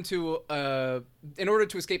they run into in order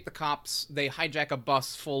to escape the cops, they hijack a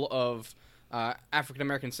bus full of African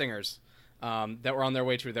American singers that were on their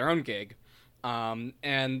way to their own gig.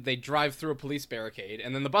 And they drive through a police barricade,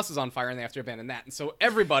 and then the bus is on fire, and they have to abandon that. And so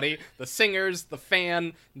everybody, the singers, the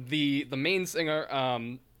fan, the main singer,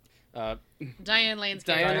 Diane Lane's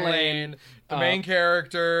Diane character. Lane, the main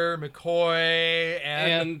character, McCoy,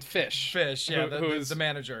 and Fish. Fish, yeah, who is the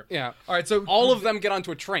manager. Yeah. All right, so All of them get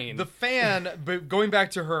onto a train. the fan, but going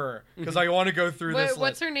back to her, because I want to go through this.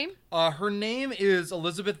 What's her name? Her name is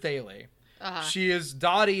Elizabeth Thaley. Uh-huh. She is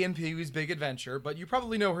Dottie in Pee-wee's Big Adventure, but you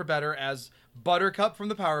probably know her better as Buttercup from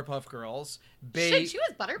the Powerpuff Girls, Shit, she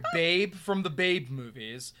was Buttercup? Babe from the Babe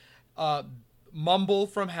movies, Mumble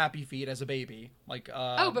from Happy Feet as a baby, like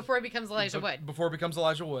Before he becomes Elijah Wood. Before it becomes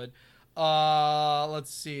Elijah Wood.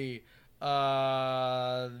 Let's see.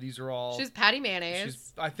 These are all. She's Patty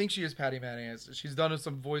Mayonnaise. I think she is Patty Mayonnaise. She's done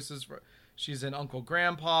some voices for. She's in Uncle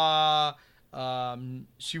Grandpa.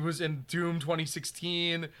 She was in Doom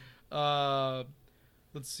 2016. Let's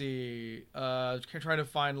see. Trying to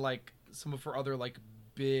find like some of her other like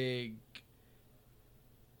big.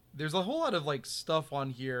 There's a whole lot of like stuff on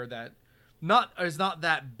here that is not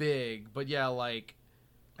that big, but yeah, like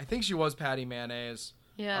I think she was Patty Mayonnaise.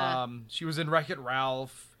 Yeah. She was in Wreck-It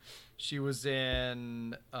Ralph. She was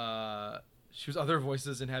in she was other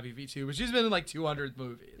voices in Happy Feet too, but she's been in like 200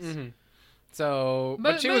 movies. Mm-hmm. So,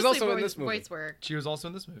 but she was also in this movie. Voice work. She was also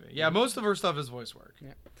in this movie. Yeah, most of her stuff is voice work.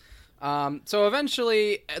 Yeah. So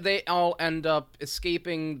eventually they all end up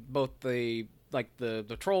escaping both the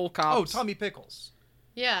patrol cops. Oh, Tommy Pickles.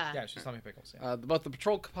 Yeah. Yeah, she's Tommy Pickles. Yeah. Both the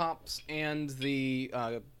patrol cops and the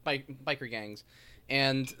biker gangs,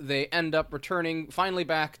 and they end up returning finally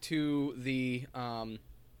back to the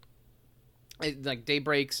like day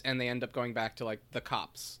breaks, and they end up going back to like the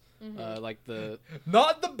cops. Like the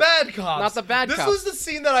not the bad cops. Not the bad this cops. was the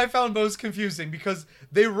scene that I found most confusing because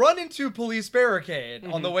they run into a police barricade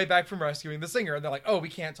on the way back from rescuing the singer, and they're like, "Oh, we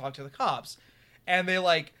can't talk to the cops," and they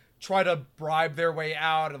like try to bribe their way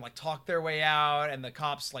out and like talk their way out, and the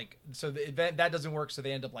cops like that doesn't work, so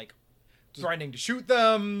they end up like threatening to shoot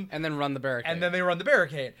them, and then run the barricade. and then they run the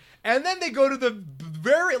barricade, and then they go to the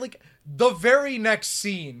very next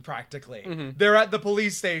scene. Practically, they're at the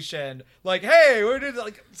police station. Like, hey, where did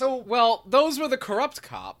like so? Well, those were the corrupt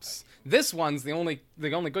cops. This one's the only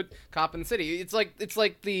good cop in the city. It's like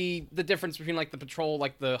the difference between like the patrol,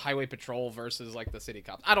 like the highway patrol versus like the city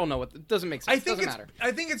cops. I don't know it doesn't make sense. It doesn't matter.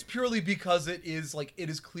 I think it's purely because it is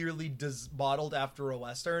clearly modeled after a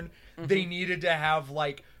Western. They needed to have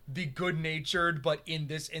like the good-natured, but in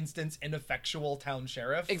this instance, ineffectual town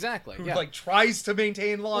sheriff. Exactly. Who Yeah. like tries to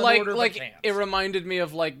maintain law and order, like but can't. it reminded me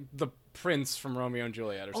of like the Prince from Romeo and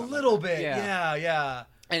Juliet or a something. little like that. bit. Yeah.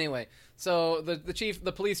 Anyway, so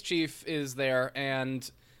the police chief is there, and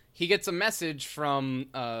he gets a message from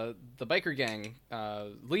the biker gang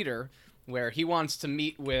leader where he wants to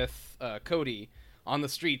meet with Cody on the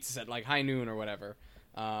streets at like high noon or whatever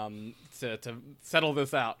to settle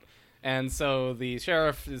this out. And so the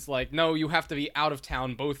sheriff is like, no, you have to be out of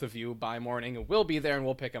town, both of you, by morning, and we'll be there and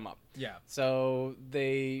we'll pick him up. Yeah. So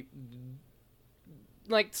they,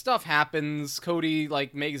 like, stuff happens. Cody,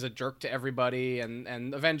 like, makes a jerk to everybody, and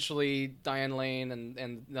eventually Diane Lane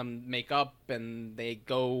and them make up, and they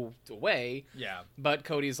go away. Yeah. But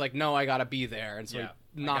Cody's like, no, I gotta be there, and so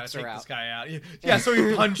he knocks her out. This guy out. Yeah, so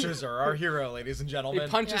he punches her, our hero, ladies and gentlemen. He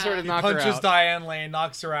punches her to He knock her punches out. Diane Lane,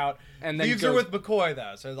 knocks her out, And then leaves her goes- with McCoy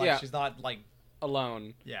though, so like Yeah. she's not like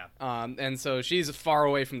alone. yeah. And so she's far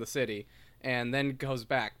away from the city, and then goes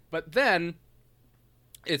back. But then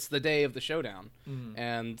it's the day of the showdown,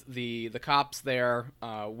 and the cops there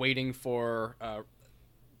waiting for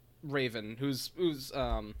Raven, who's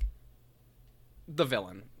the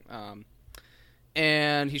villain,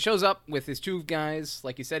 and he shows up with his two guys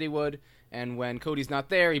like he said he would, and when Cody's not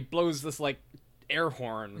there, he blows this like air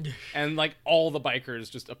horn, and like all the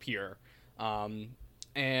bikers just appear.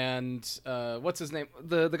 And what's his name?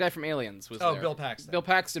 The guy from Aliens was there. Bill Paxton. Bill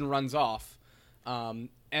Paxton runs off, and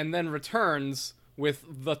then returns with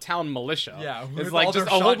the town militia. Yeah, it's with like all just a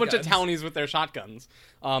their whole bunch of shotguns. townies with their shotguns.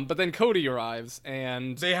 But then Cody arrives,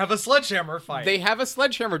 and They have a sledgehammer fight. they have a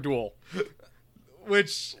sledgehammer duel.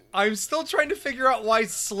 Which I'm still trying to figure out why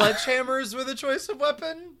sledgehammers were the choice of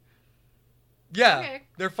weapon. Yeah, Okay.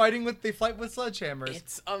 they fight with sledgehammers.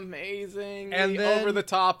 It's amazing, And then- over the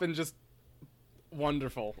top, and just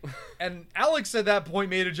wonderful. And Alex at that point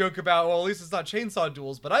made a joke about, well, at least it's not chainsaw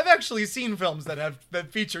duels, but I've actually seen films that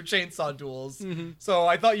feature chainsaw duels. Mm-hmm. So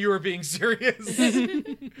I thought you were being serious.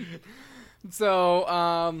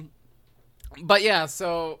 So, but yeah,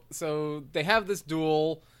 so they have this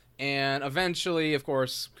duel, and eventually, of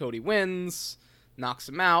course, Cody wins, knocks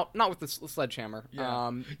him out, not with the sledgehammer.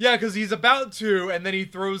 Yeah. Yeah, because he's about to, and then he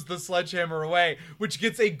throws the sledgehammer away, which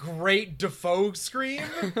gets a great Defoe scream,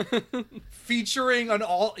 featuring an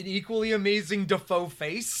equally amazing Defoe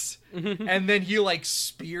face, and then he like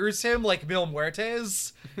spears him like Mil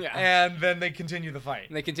Muertes, Yeah. and then they continue the fight.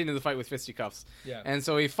 And they continue the fight with fisticuffs. Yeah. And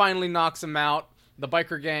so he finally knocks him out. The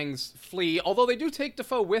biker gangs flee, although they do take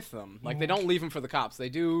Defoe with them. Like, they don't leave him for the cops. They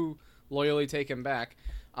do loyally take him back.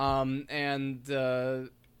 And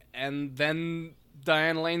then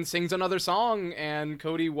Diane Lane sings another song, and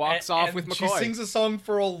Cody walks off And with she McCoy. sings a song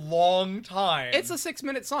for a long time. It's a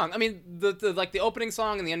 6-minute song. I mean, the opening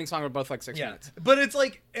song and the ending song are both like 6 minutes. But it's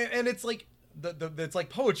like, and it's like, it's like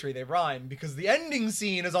poetry. They rhyme, because the ending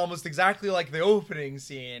scene is almost exactly like the opening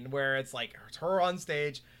scene, where it's like it's her on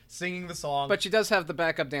stage singing the song. But she does have the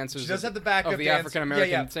backup dancers. She does have the backup of the dance. African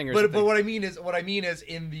American singers. But what I mean is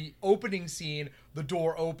in the opening scene, the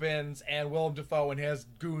door opens and Willem Dafoe and his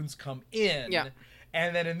goons come in. Yeah.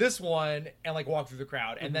 And then in this one, and like walk through the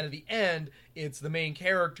crowd. And then at the end, it's the main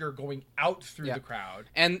character going out through Yeah. the crowd.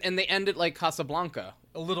 and they end it like Casablanca,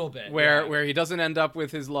 A little bit. where he doesn't end up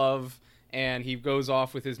with his love, and he goes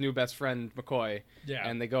off with his new best friend McCoy. Yeah.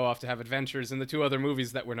 And they go off to have adventures in the 2 other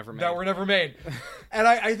movies that were never made. that were never made. And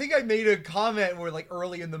I think I made a comment where like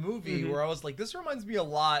early in the movie Mm-hmm. where I was like, this reminds me a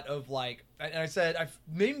lot of like, and I said, I've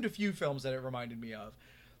named a few films that it reminded me of.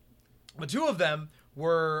 But 2 of them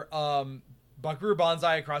were Buckaroo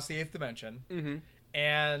Banzai Across the Eighth Dimension Mm-hmm.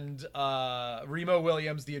 and Remo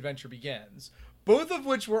Williams' The Adventure Begins. Both of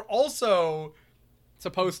which were also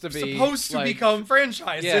supposed to like, become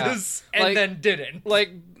franchises, Yeah. and Like- then didn't. like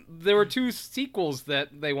there were 2 sequels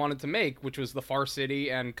that they wanted to make, which was The Far City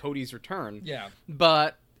and Cody's Return. Yeah.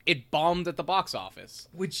 But it bombed at the box office.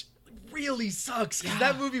 Which really sucks, because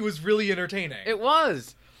Yeah. that movie was really entertaining. It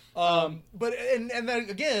was. But and then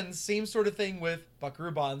again, same sort of thing with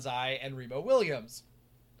Buckaroo Banzai and Remo Williams,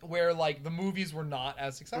 where like the movies were not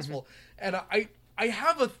as successful. And I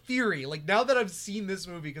have a theory, like now that I've seen this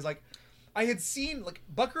movie, because like I had seen like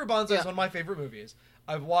Buckaroo Banzai is Yeah. one of my favorite movies.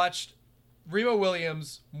 I've watched Remo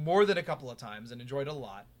Williams more than a couple of times and enjoyed it a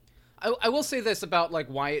lot. I will say this about like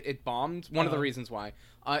why it bombed. One of the Uh-huh. reasons why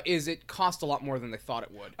is it cost a lot more than they thought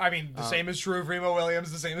it would. I mean, the same is true of Remo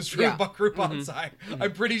Williams. The same is true Yeah. of Buckaroo Banzai.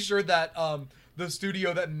 I'm pretty sure that the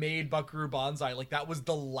studio that made Buckaroo Banzai, like that was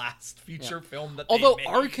the last feature film that. Although they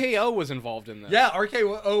made. RKO was involved in this. Yeah,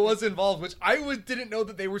 RKO was involved, which didn't know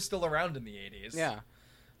that they were still around in the 80s. Yeah.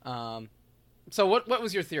 So what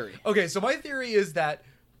was your theory? Okay, so my theory is that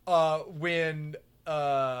when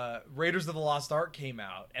Raiders of the Lost Ark came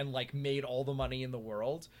out and like made all the money in the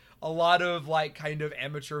world, a lot of like kind of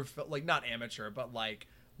amateur, like not amateur, but like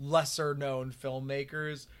lesser known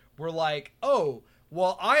filmmakers were like, oh,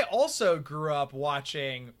 well, I also grew up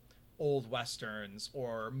watching old westerns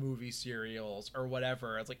or movie serials or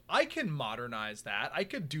whatever. It's like, I can modernize that. I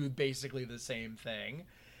could do basically the same thing.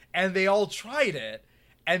 And they all tried it,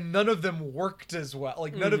 and none of them worked as well.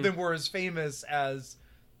 Like, none of them were as famous as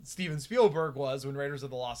Steven Spielberg was when Raiders of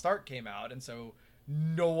the Lost Ark came out, and so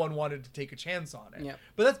no one wanted to take a chance on it. Yep.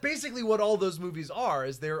 But that's basically what all those movies are,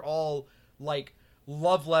 is they're all, like,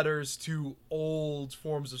 love letters to old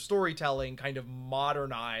forms of storytelling kind of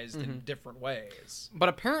modernized in different ways. But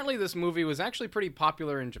apparently this movie was actually pretty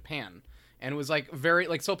popular in Japan, and was like very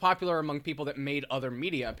like so popular among people that made other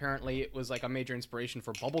media. Apparently it was like a major inspiration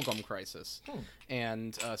for Bubblegum Crisis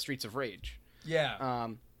and Streets of Rage. Yeah.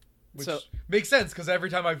 Which so makes sense, because every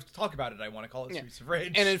time I talk about it, I want to call it Streets of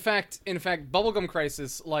Rage. and in fact Bubblegum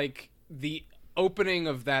Crisis, like the opening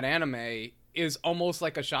of that anime is almost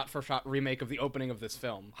like a shot-for-shot remake of the opening of this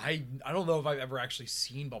film. I don't know if I've ever actually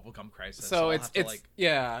seen Bubblegum Crisis. So I'll it's have to, like...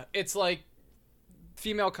 yeah, it's like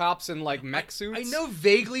female cops in like mech suits. I know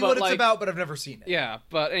vaguely what it's about, but I've never seen it. Yeah,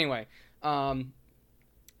 but anyway, but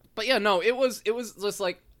yeah, no, it was just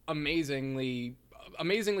like amazingly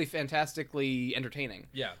fantastically entertaining.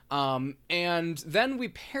 Yeah. And then we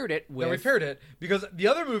paired it with... Then we paired it because the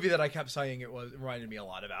other movie that I kept saying it reminded me a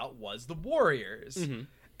lot about was The Warriors. Mm-hmm.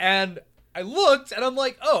 And I looked and I'm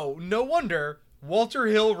like, oh, no wonder Walter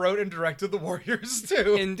Hill wrote and directed The Warriors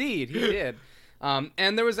too. Indeed, he did.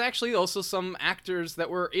 And there was actually also some actors that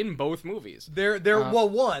were in both movies. Well,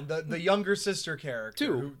 one, the younger sister character.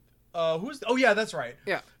 Two. Oh yeah, that's right.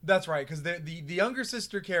 Yeah. That's right, because the younger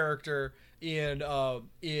sister character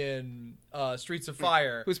in Streets of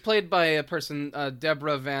Fire, who's played by a person,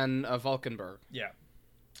 Deborah Van Valkenburg. Yeah.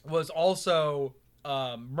 Was also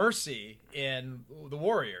Mercy in The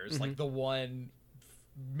Warriors, like the one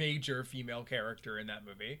major female character in that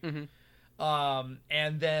movie. Mm-hmm.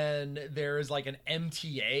 And then there's like an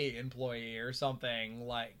MTA employee or something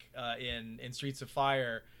like in Streets of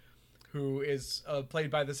Fire, who is played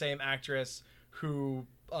by the same actress who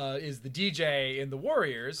is the DJ in The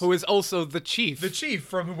Warriors, who is also the chief. The chief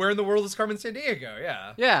from Where in the World is Carmen Sandiego?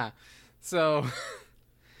 Yeah. Yeah. So.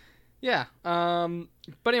 Yeah.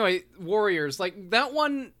 But anyway, Warriors, like that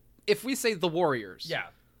one. If we say The Warriors, yeah,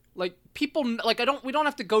 like people like we don't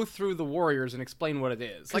have to go through The Warriors and explain what it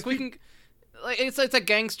is. Like we can. Like, it's a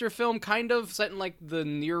gangster film, kind of set in like the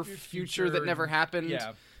near future that never happened.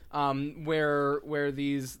 Yeah. Where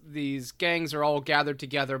these gangs are all gathered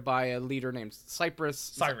together by a leader named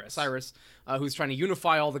Cyrus, who's trying to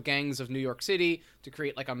unify all the gangs of New York City to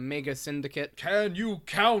create like a mega syndicate. Can you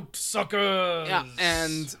count, suckers? Yeah,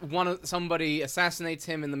 and somebody assassinates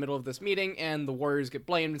him in the middle of this meeting, and the Warriors get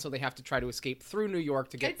blamed, and so they have to try to escape through New York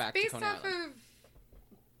to get back to Coney Island. It's based off of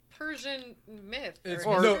Persian myth.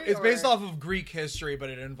 It's based off of Greek history, but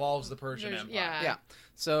it involves the Persian Empire. Yeah.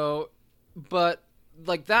 So, but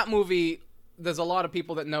like that movie, there's a lot of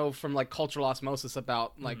people that know from like cultural osmosis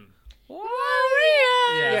about like Warriors.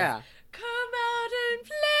 Yeah. Come out and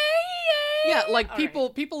play. Yeah, like All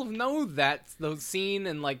people know that those scene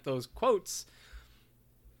and like those quotes.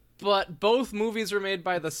 But both movies were made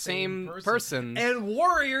by the same person. And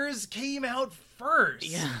Warriors came out first.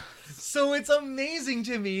 Yeah. So it's amazing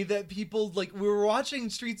to me that people, like, we were watching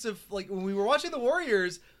when we were watching The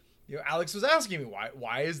Warriors, you know, Alex was asking me,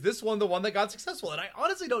 why is this one the one that got successful? And I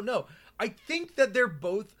honestly don't know. I think that they're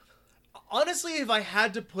both, honestly, if I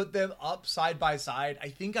had to put them up side by side, I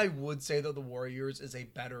think I would say that The Warriors is a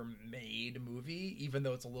better made movie, even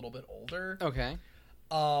though it's a little bit older. Okay.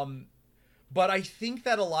 But I think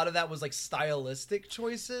that a lot of that was, like, stylistic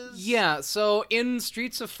choices. Yeah, so in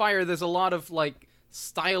Streets of Fire, there's a lot of, like,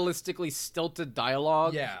 stylistically stilted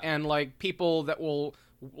dialogue. Yeah. And, like, people that will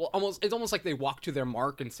it's almost like they walk to their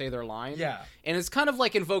mark and say their line. Yeah. And it's kind of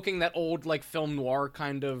like invoking that old, like, film noir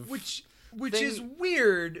kind of... Which is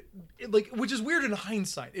weird, which is weird in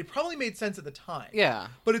hindsight. It probably made sense at the time. Yeah.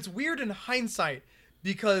 But it's weird in hindsight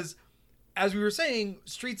because, as we were saying,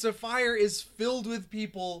 Streets of Fire is filled with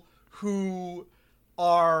people who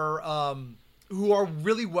are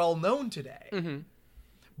really well known today. Mm-hmm.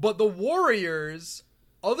 But The Warriors,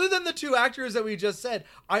 other than the two actors that we just said,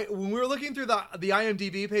 when we were looking through the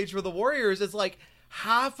IMDb page for The Warriors, it's like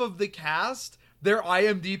half of the cast, their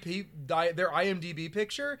IMDb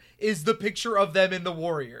picture is the picture of them in The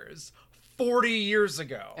Warriors 40 years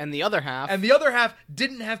ago. And the other half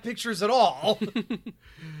didn't have pictures at all.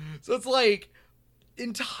 So it's like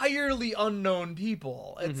entirely unknown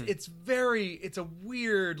people. It's a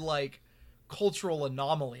weird, like, cultural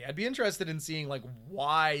anomaly. I'd be interested in seeing, like,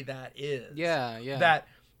 why that is. Yeah. That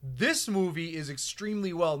this movie is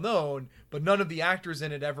extremely well known, but none of the actors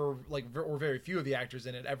in it ever, like, or very few of the actors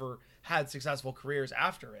in it ever had successful careers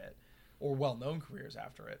after it, or well-known careers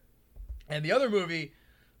after it. And the other movie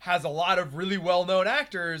has a lot of really well-known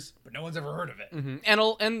actors, but no one's ever heard of it.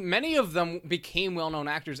 Mm-hmm. And many of them became well-known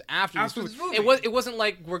actors after this movie. It wasn't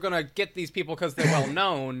like we're gonna get these people because they're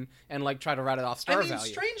well-known and like try to write it off star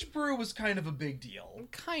value. Strange Brew was kind of a big deal.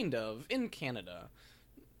 Kind of in Canada.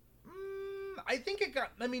 I think it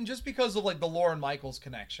got. I mean, just because of like the Lorne Michaels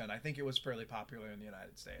connection, I think it was fairly popular in the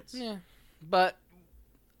United States. Yeah, but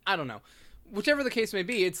I don't know. Whichever the case may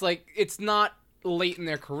be, it's like it's not late in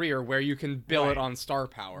their career where you can bill it on star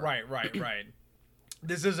power. Right.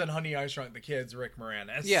 This isn't Honey, I Shrunk the Kids, Rick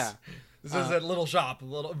Moranis. Yeah. This isn't Little Shop,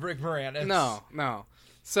 Little Rick Moranis. No.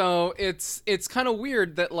 So it's kind of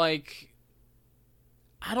weird that, like,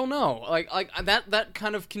 I don't know. Like that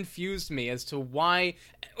kind of confused me as to why,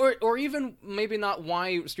 or even maybe not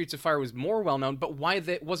why Streets of Fire was more well known, but why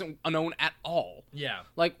that wasn't known at all. Yeah.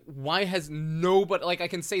 Like, why has nobody, like, I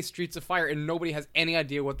can say Streets of Fire and nobody has any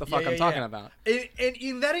idea what the fuck I'm talking about.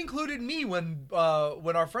 And that included me when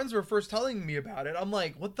our friends were first telling me about it. I'm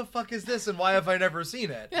like, what the fuck is this and why have I never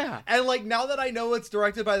seen it? Yeah. And like, now that I know it's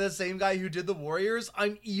directed by the same guy who did The Warriors,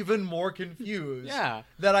 I'm even more confused. Yeah.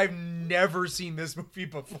 That I've never seen this movie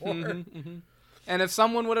before. And if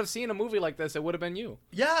someone would have seen a movie like this, it would have been you.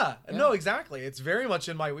 Yeah. No, exactly. It's very much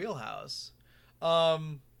in my wheelhouse. So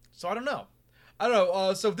I don't know.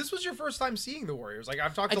 So this was your first time seeing The Warriors. Like,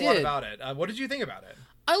 I've talked a lot about it. What did you think about it?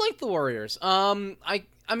 I like The Warriors. I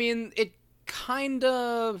mean, it kind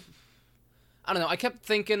of, I don't know. I kept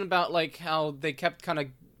thinking about like how they kept kind of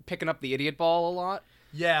picking up the idiot ball a lot.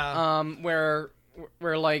 Yeah. Where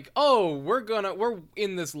we're like, oh, we're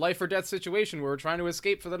in this life or death situation where we're trying to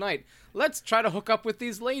escape for the night. Let's try to hook up with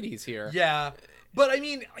these ladies here. Yeah. But I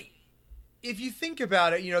mean, if you think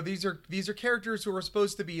about it, you know, these are characters who are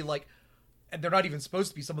supposed to be like, and they're not even supposed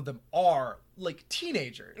to be, some of them are like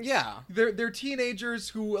teenagers. Yeah. They're teenagers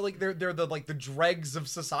who like they're the like the dregs of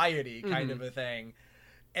society kind of a thing.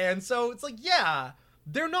 And so it's like, yeah,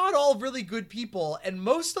 they're not all really good people, and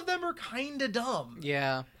most of them are kind of dumb.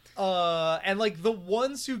 Yeah. And like the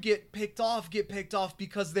ones who get picked off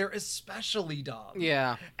because they're especially dumb.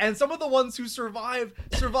 Yeah. And some of the ones who survive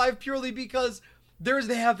purely because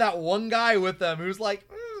they have that one guy with them who's like,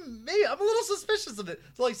 maybe I'm a little suspicious of it.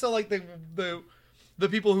 So like the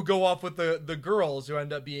people who go off with the girls who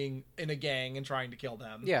end up being in a gang and trying to kill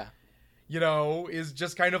them. Yeah. You know, is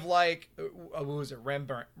just kind of like, what was it?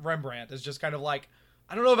 Rembrandt is just kind of like,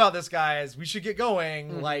 I don't know about this, guys. We should get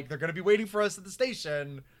going. Like, they're going to be waiting for us at the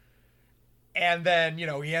station. And then, you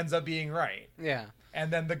know, he ends up being right. Yeah.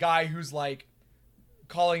 And then the guy who's like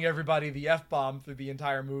calling everybody the F-bomb through the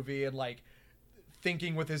entire movie and like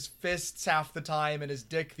thinking with his fists half the time and his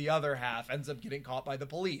dick the other half ends up getting caught by the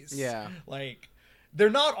police. Yeah. Like, they're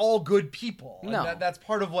not all good people. No. And that's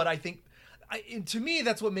part of what I think. To me,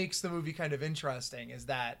 that's what makes the movie kind of interesting, is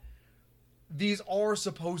that these are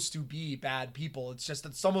supposed to be bad people. It's just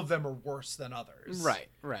that some of them are worse than others.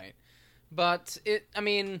 Right. But I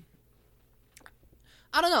mean,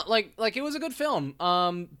 I don't know, like it was a good film.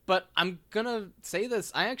 But I'm gonna say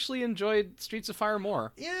this, I actually enjoyed Streets of Fire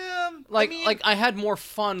more. Yeah. Like I had more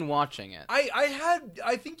fun watching it.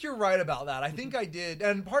 I think you're right about that. I think I did.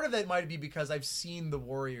 And part of that might be because I've seen The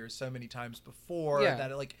Warriors so many times before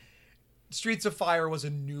that like Streets of Fire was a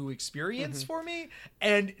new experience for me.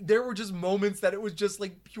 And there were just moments that it was just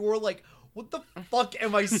like pure like, what the fuck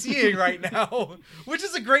am I seeing right now? Which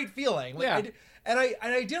is a great feeling. Like,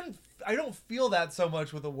 I don't feel that so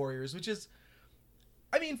much with The Warriors, which is,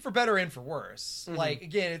 I mean, for better and for worse. Like,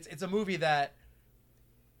 again, it's a movie that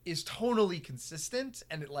is tonally consistent,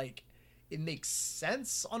 and it makes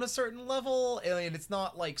sense on a certain level, and it's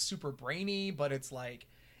not like super brainy, but it's like,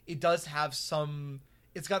 it does have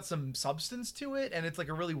it's got some substance to it, and it's like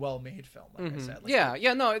a really well made film, like I said.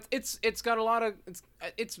 Like, no, it's got a lot of,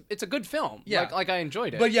 it's a good film. Yeah. Like I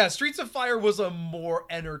enjoyed it. But yeah, Streets of Fire was a more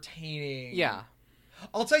entertaining. Yeah.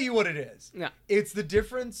 I'll tell you what it is. Yeah. It's the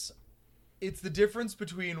difference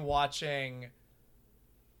between watching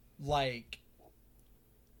like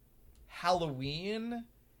Halloween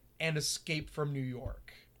and Escape from New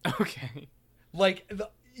York. Okay. Like,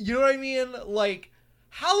 you know what I mean? Like,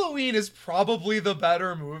 Halloween is probably the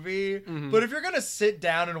better movie, but if you're gonna sit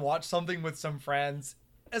down and watch something with some friends,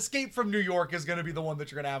 Escape from New York is gonna be the one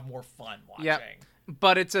that you're gonna have more fun watching. Yep.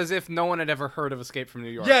 But it's as if no one had ever heard of Escape from New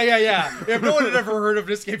York. Yeah. If no one had ever heard of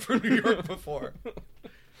Escape from New York before.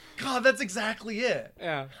 God, that's exactly it.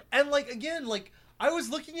 Yeah. And like, again, like, I was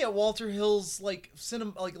looking at Walter Hill's like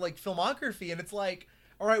filmography, and it's like,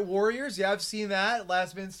 all right, Warriors, yeah, I've seen that.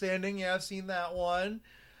 Last Man Standing, yeah, I've seen that one.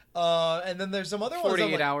 And then there's some other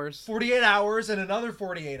 48 ones. Hours. 48 Hours and another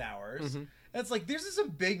 48 Hours. Mhm. And it's like, these are some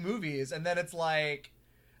big movies. And then it's like,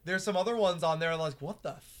 there's some other ones on there, like, what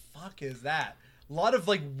the fuck is that? A lot of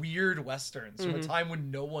like weird westerns from a time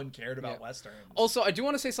when no one cared about westerns. Also, I do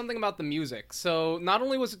want to say something about the music. So not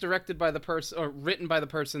only was it directed by the person, or written by the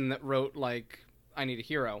person that wrote like I Need a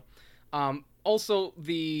Hero, also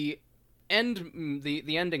the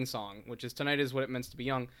ending song, which is Tonight Is What It Meant to Be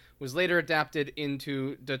Young, was later adapted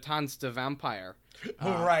into De Tanz de Vampire.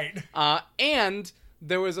 Right. And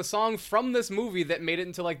there was a song from this movie that made it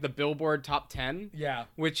into like the Billboard Top 10. Yeah.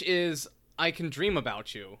 Which is I Can Dream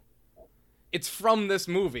About You. It's from this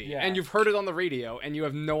movie, and you've heard it on the radio, and you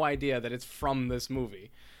have no idea that it's from this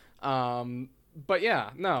movie. But yeah,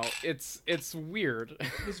 no, it's weird.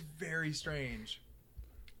 It was very strange.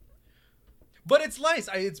 But it's nice.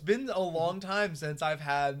 It's been a long time since I've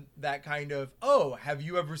had that kind of, oh, have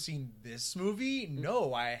you ever seen this movie?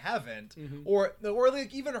 No, I haven't. Or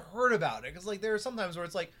like even heard about it. Because like there are some times where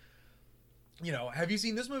it's like, you know, have you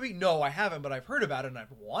seen this movie? No, I haven't, but I've heard about it and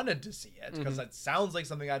I've wanted to see it because it sounds like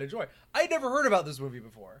something I'd enjoy. I'd never heard about this movie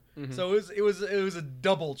before. So it was a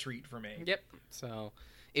double treat for me. Yep. So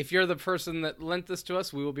if you're the person that lent this to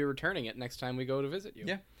us, we will be returning it next time we go to visit you.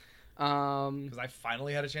 Yeah. Because I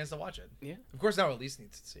finally had a chance to watch it. Yeah. Of course, now Elise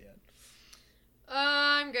needs to see it.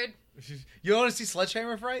 I'm good. You want to see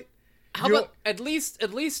Sledgehammer Fright? How about at least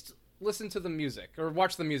listen to the music or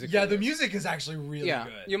watch the music. Yeah, videos. the music is actually really good.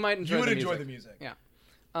 You might enjoy. You would the enjoy music. the music.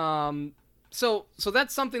 Yeah. So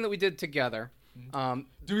that's something that we did together.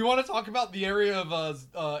 Do we want to talk about the area of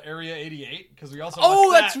Area 88? Because we also Oh,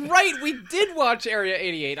 watched that's that. right. We did watch Area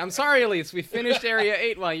 88. I'm sorry, Elise. We finished Area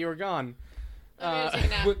 8 while you were gone. I'm gonna take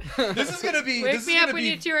a nap. This is gonna be. Wake this me is up gonna when be,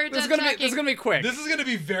 you two are This is done gonna be. talking. This is gonna be quick. This is gonna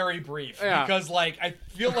be very brief Yeah. because, like, I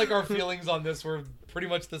feel like our feelings on this were pretty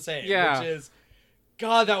much the same. Yeah. Which is,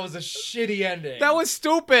 God, that was a shitty ending. That was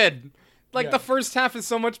stupid. Like Yeah. the first half is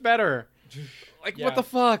so much better. Like Yeah. what the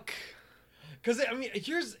fuck? Because I mean,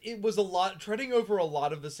 it was a lot treading over a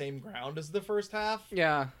lot of the same ground as the first half.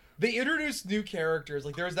 Yeah. They introduced new characters.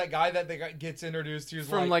 Like there was that guy that gets introduced who's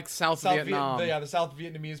From like South Vietnam. the South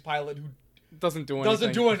Vietnamese pilot who doesn't do anything.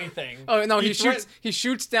 doesn't do anything. Oh no, he threat-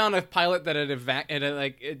 shoots down a pilot that had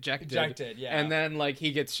ejected. Ejected, yeah. And then like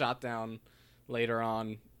he gets shot down later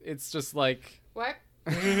on. It's just like What?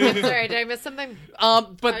 Sorry, did I miss something? but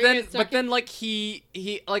Are you then guys talking? like he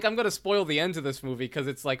like I'm gonna spoil the end of this movie because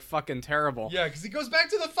it's like fucking terrible. Yeah, because he goes back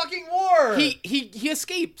to the fucking war. He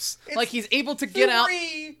escapes. It's Like he's able to get out.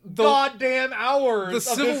 3 goddamn hours the of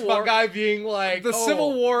Civil this War- guy being like, The oh,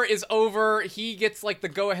 Civil War is over. He gets like the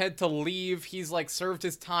go ahead to leave. He's like served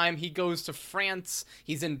his time. He goes to France.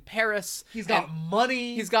 He's in Paris. He's got and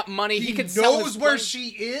money. He's got money. He can sell knows his where plane. she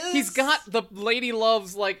is. He's got the Lady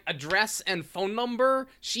Love's like address and phone number.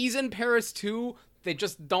 She's in Paris too. They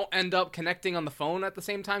just don't end up connecting on the phone at the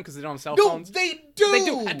same time because they don't have cell No, phones. they do. They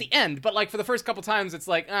do at the end, but like for the first couple times, it's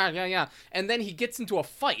like yeah, and then he gets into a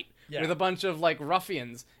fight Yeah. with a bunch of like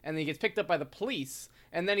ruffians, and then he gets picked up by the police,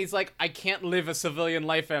 and then he's like, I can't live a civilian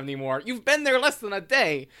life anymore. You've been there less than a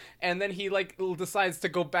day, and then he like decides to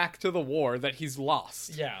go back to the war that he's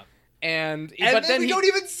lost. Yeah. And And but then we he, don't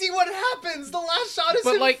even see what happens. The last shot is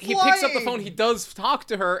but him like he picks up the flying. phone, he does talk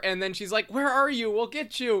to her, and then she's like, "Where are you? We'll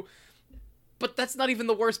get you." But that's not even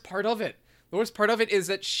the worst part of it. The worst part of it is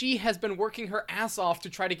that she has been working her ass off to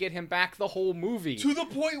try to get him back the whole movie. To the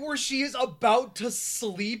point where she is about to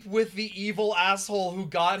sleep with the evil asshole who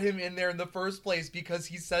got him in there in the first place because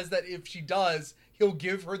he says that if she does, he'll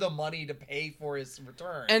give her the money to pay for his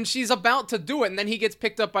return. And she's about to do it, and then he gets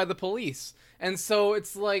picked up by the police. And so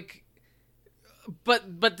it's like,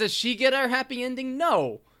 but does she get her happy ending?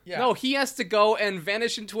 No. Yeah. No, he has to go and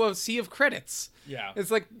vanish into a sea of credits. yeah.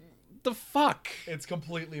 It's like, the fuck? It's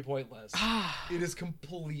completely pointless. It is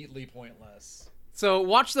completely pointless. So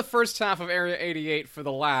watch the first half of Area 88 for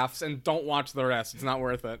the laughs, and don't watch the rest. It's not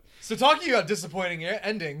worth it. So talking about disappointing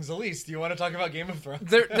endings, Elise, do you want to talk about Game of Thrones?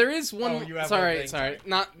 There is one. Oh, you have one sorry, thing, sorry.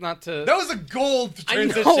 sorry. Not to. That was a gold I know.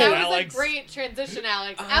 transition, That That was Alex. a great transition,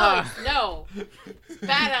 Alex. Alex, no.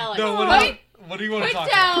 Bad Alex. No, what do you want to Put talk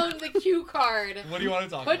about? down the cue card. What do you want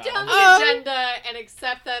to talk Put about? down the agenda and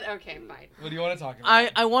accept that. Okay, fine. What do you want to talk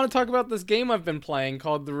about? I want to talk about this game I've been playing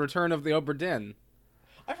called The Return of the Obra Dinn.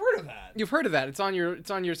 I've heard of that. You've heard of that? It's on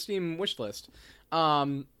your Steam wish list.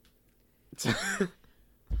 Good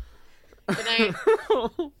night.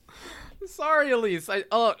 Sorry, Elise.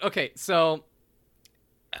 Okay. So,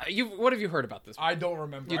 what have you heard about this? I don't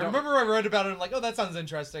remember. You I don't- remember I read about it and I'm like, oh, that sounds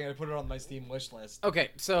interesting. I put it on my Steam wish list.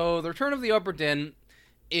 Okay, so The Return of the Obra Dinn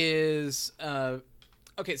is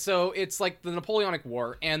okay, so it's like the Napoleonic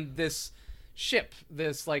War, and this ship,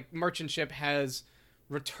 this like merchant ship, has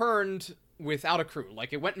returned without a crew.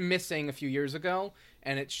 Like it went missing a few years ago,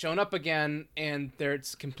 and it's shown up again, and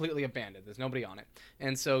it's completely abandoned. There's nobody on it,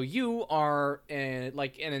 and so you are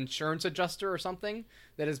like an insurance adjuster or something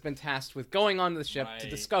that has been tasked with going onto the ship to Right,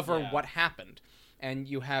 discover yeah. what happened. And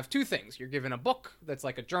you have two things. You're given a book that's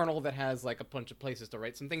like a journal that has like a bunch of places to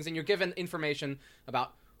write some things, and you're given information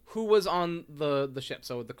about who was on the ship.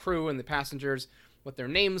 So the crew and the passengers, what their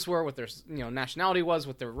names were, what their nationality was,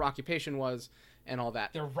 what their occupation was, and all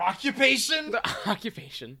that. Their occupation? The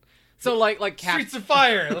occupation. So like Streets of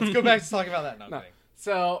Fire. Let's go back to talking about that. No, I'm No.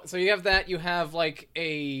 kidding. So you have that. You have like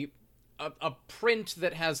a print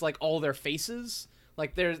that has like all their faces.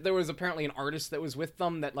 Like there was apparently an artist that was with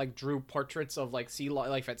them that like drew portraits of like sea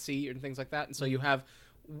life at sea and things like that. And so you have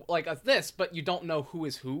like this, but you don't know who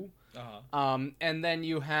is who. And then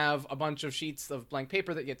you have a bunch of sheets of blank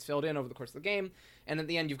paper that gets filled in over the course of the game. And at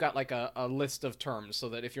the end, you've got like a list of terms, so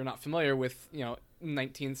that if you're not familiar with, early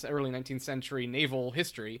 19th century naval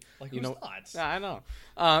history, Like, you who's know, not? I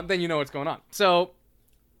know, then you know what's going on. So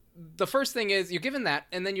the first thing is you're given that,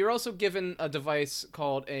 and then you're also given a device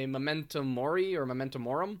called a memento mori or memento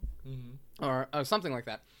morum, or something like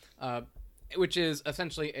that, which is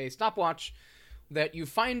essentially a stopwatch that you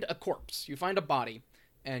find a corpse, you find a body,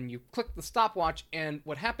 and you click the stopwatch, and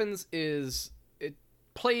what happens is it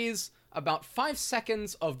plays about 5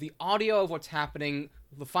 seconds of the audio of what's happening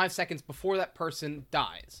the 5 seconds before that person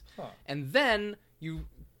dies. And then you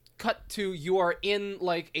cut to you are in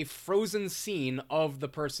like a frozen scene of the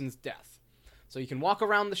person's death. So you can walk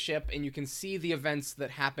around the ship and you can see the events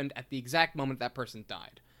that happened at the exact moment that person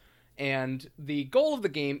died. And the goal of the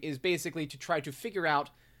game is basically to try to figure out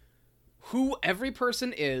who every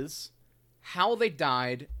person is, how they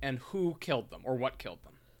died, and who killed them, or what killed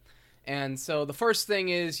them. And so the first thing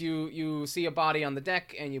is you see a body on the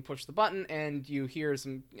deck, and you push the button, and you hear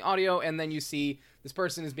some audio, and then you see this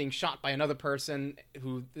person is being shot by another person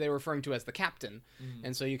who they're referring to as the captain.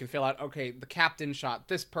 And so you can fill out, okay, the captain shot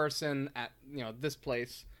this person at, this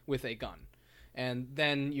place with a gun. And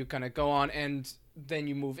then you kind of go on, and then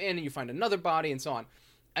you move in, and you find another body, and so on.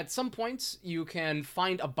 At some points, you can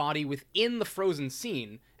find a body within the frozen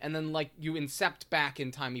scene, and then, you incept back in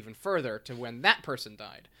time even further to when that person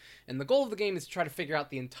died. And the goal of the game is to try to figure out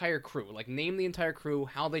the entire crew. Name the entire crew,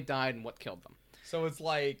 how they died, and what killed them. So it's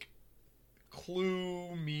like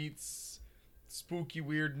Clue meets spooky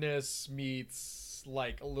weirdness meets,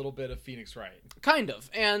 a little bit of Phoenix Wright. Kind of.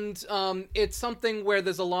 And it's something where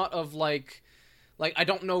there's a lot of, I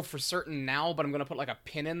don't know for certain now, but I'm going to put, a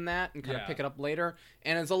pin in that and kind of pick it up later.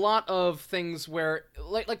 And it's a lot of things where,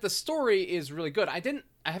 the story is really good.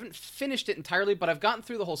 I haven't finished it entirely, but I've gotten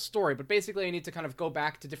through the whole story. But basically, I need to kind of go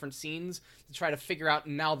back to different scenes to try to figure out,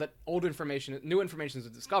 now that new information is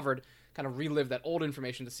discovered, kind of relive that old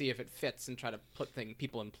information to see if it fits and try to put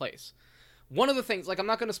people in place. One of the things, I'm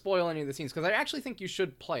not going to spoil any of the scenes, because I actually think you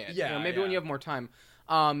should play it. Yeah, maybe when you have more time.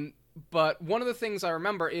 But one of the things I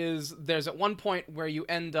remember is there's at one point where you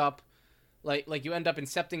end up, you end up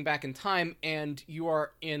incepting back in time, and you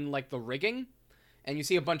are in, the rigging, and you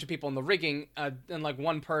see a bunch of people in the rigging, and,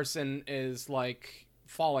 one person is,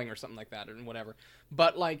 falling or something like that, or whatever.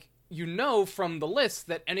 But, from the list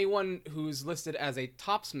that anyone who's listed as a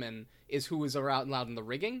topsman is who is allowed in the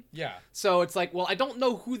rigging. Yeah. So it's well, I don't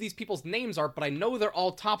know who these people's names are, but I know they're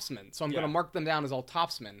all topsmen, so I'm going to mark them down as all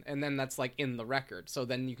topsmen, and then that's, in the record. So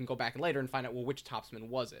then you can go back later and find out, well, which topsman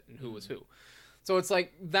was it, and who was who. So it's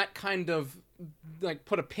that kind of,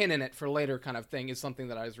 put a pin in it for later kind of thing is something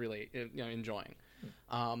that I was really, enjoying.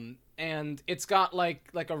 And it's got,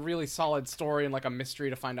 a really solid story and, a mystery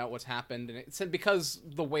to find out what's happened. And it's because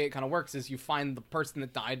the way it kind of works is you find the person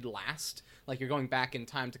that died last. You're going back in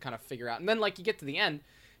time to kind of figure out. And then, you get to the end,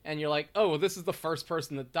 and you're like, oh, this is the first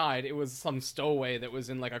person that died. It was some stowaway that was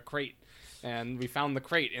in, a crate. And we found the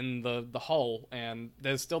crate in the hull, and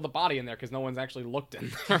there's still the body in there because no one's actually looked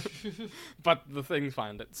in there. But the thing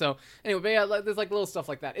found it. So, anyway, but yeah, there's, little stuff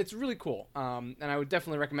like that. It's really cool. And I would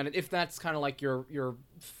definitely recommend it if that's kind of, your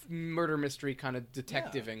murder mystery kind of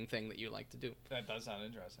detectiving thing that you like to do. That does sound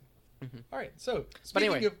interesting. All right, so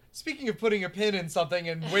speaking of putting a pin in something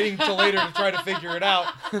and waiting till later to try to figure it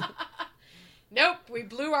out. Nope, we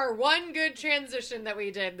blew our one good transition that we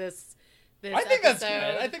did this I think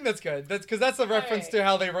episode. that's good. That's because that's a reference to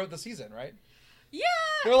how they wrote the season, right? Yeah.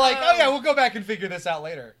 They're like, oh yeah, we'll go back and figure this out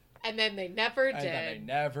later. And then they never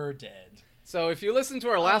did. So if you listened to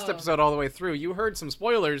our last episode all the way through, you heard some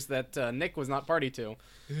spoilers that Nick was not party to.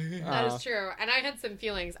 That is true. And I had some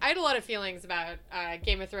feelings. I had a lot of feelings about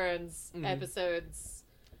Game of Thrones episodes.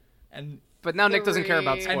 But now Nick doesn't care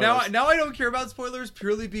about spoilers. And now I don't care about spoilers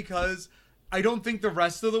purely because I don't think the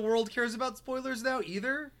rest of the world cares about spoilers now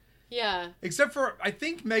either. Yeah. Except for, I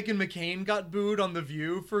think Meghan McCain got booed on The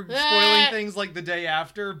View for spoiling things the day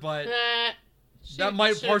after, but that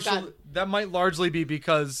might largely be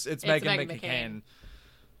because it's Meghan McCain.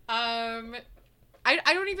 I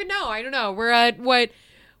don't even know. I don't know. We're at what?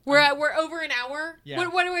 We're over an hour. Yeah.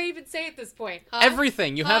 What do I even say at this point? Huh?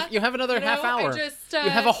 Everything. You have another half hour. You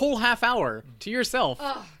have a whole half hour to yourself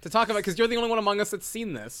to talk about because you're the only one among us that's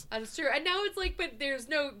seen this. That's true. And now it's but there's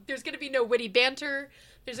going to be no witty banter.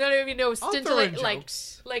 There's going to be no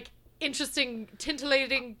interesting,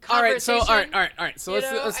 tintillating conversation. All right. So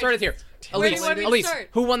let's start it here. Elise,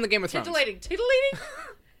 who won the Game of Thrones? Titillating?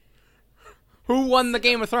 Who won the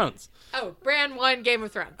Game of Thrones? Oh, Bran won Game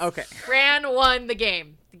of Thrones. Okay. Bran won the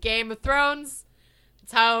game. The Game of Thrones.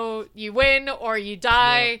 It's how you win or you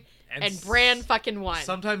die. And Bran fucking won.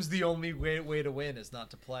 Sometimes the only way to win is not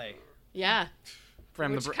to play. Yeah.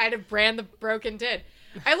 Bran Which kind of Bran the Broken did.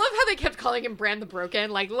 I love how they kept calling him Bran the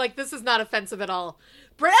Broken. Like this is not offensive at all.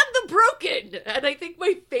 Bran the Broken! And I think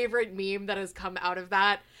my favorite meme that has come out of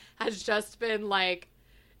that has just been, like,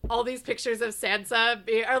 all these pictures of Sansa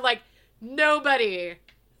are like, nobody,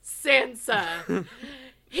 Sansa,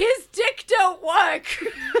 his dick don't work.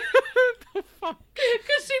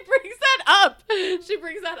 Because she brings that up.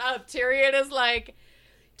 Tyrion's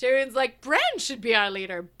like, Bran should be our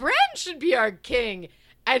leader. Bran should be our king.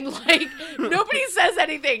 And, like, nobody says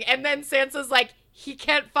anything. And then Sansa's like, he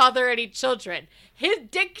can't father any children. His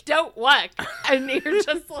dick don't work. And you're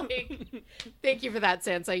just like, thank you for that,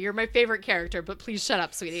 Sansa. You're my favorite character, but please shut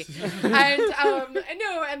up, sweetie. And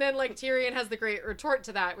then, like, Tyrion has the great retort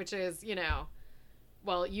to that, which is, you know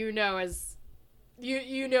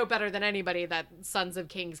better than anybody that sons of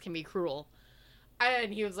kings can be cruel.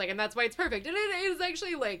 And he was like, and that's why it's perfect. And it is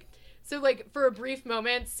actually, like, so, like, for a brief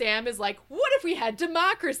moment, Sam is like, what if we had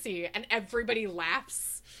democracy? And everybody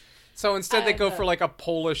laughs. So instead they go for, like, a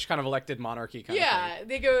Polish kind of elected monarchy kind of thing.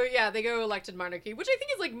 They go elected monarchy, which I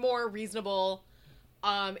think is, like, more reasonable.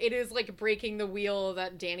 It is, like, breaking the wheel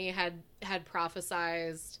that Dany had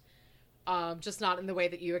prophesized, just not in the way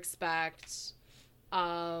that you expect.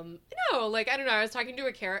 No, like, I don't know, I was talking to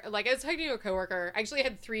a coworker. I actually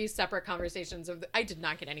had 3 separate conversations I did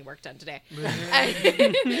not get any work done today.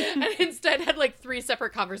 and instead had, like, 3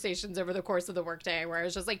 separate conversations over the course of the workday where I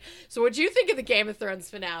was just like, so what'd you think of the Game of Thrones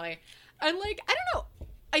finale? And, like, I don't know.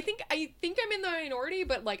 I think I'm in the minority,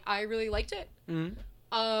 but, like, I really liked it.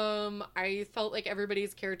 Mm-hmm. I felt like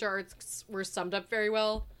everybody's character arcs were summed up very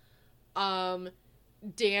well.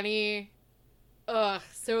 Dany...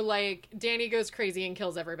 so, like, Dany goes crazy and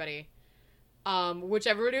kills everybody. Which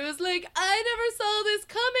everybody was like, I never saw this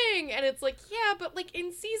coming! And it's like, yeah, but, like,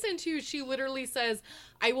 in season 2, she literally says,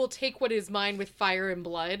 I will take what is mine with fire and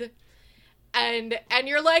blood. And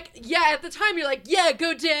you're like, yeah, at the time, you're like, yeah,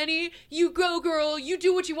 go, Dany, you go, girl, you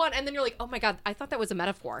do what you want. And then you're like, oh my God, I thought that was a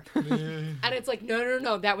metaphor. And it's like,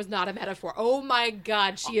 no, that was not a metaphor. Oh my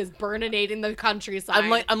God, she is burninating the countryside.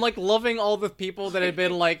 I'm like loving all the people that had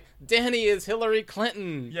been like, Dany is Hillary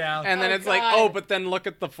Clinton. Yeah. And then it's God. like, but then look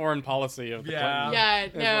at the foreign policy of the Clintons. Yeah,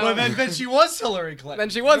 no. But then she was Hillary Clinton. Then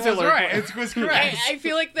she was Hillary right. Clinton. It was correct. I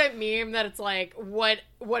feel like that meme that it's like what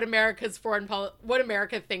America's what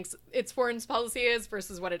America thinks its foreign policy is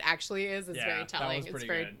versus what it actually is Yeah, very that telling. was It's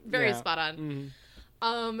pretty very good. spot on.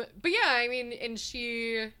 Mm-hmm. But yeah, I mean,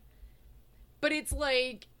 but it's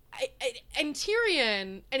like, and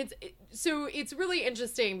Tyrion, and it's really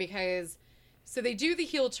interesting because, so they do the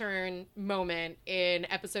heel turn moment in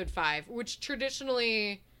episode 5, which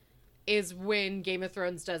traditionally is when Game of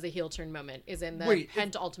Thrones does a heel turn moment, is in the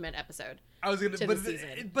penultimate episode. I was gonna, to the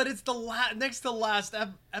season. but it's the next to last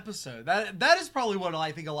episode. That is probably what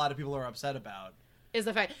I think a lot of people are upset about. Is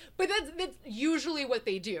the fact, but that's usually what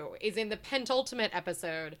they do. Is in the penultimate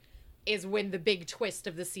episode, is when the big twist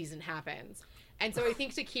of the season happens. And so I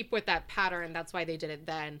think to keep with that pattern, that's why they did it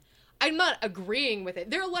then. I'm not agreeing with it.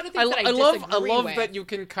 There are a lot of things that I disagree with. I love that you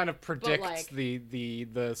can kind of predict, like,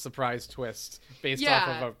 the surprise twist based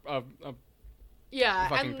Yeah. off of a yeah,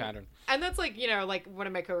 fucking pattern. And that's like, you know, like one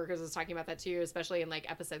of my coworkers was talking about that too, especially in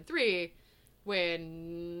like episode 3,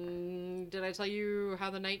 when did I tell you how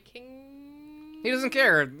the Night King? He doesn't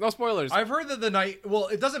care. No spoilers. I've heard that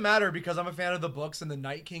it doesn't matter because I'm a fan of the books and the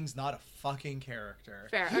Night King's not a fucking character.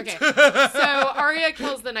 Fair, okay. So Arya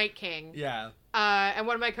kills the Night King. Yeah. And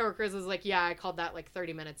one of my coworkers was like, yeah, I called that like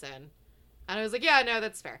 30 minutes in. And I was like, yeah, no,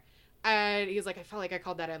 that's fair. And he was like, I felt like I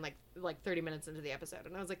called that in like 30 minutes into the episode.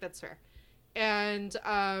 And I was like, that's fair. And,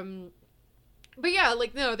 but yeah,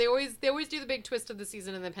 like, no, they always do the big twist of the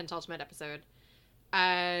season in the penultimate episode.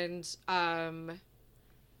 And,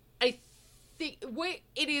 I think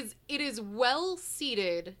it is well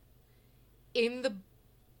seated in the,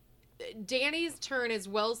 Dany's turn is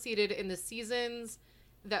well seated in the seasons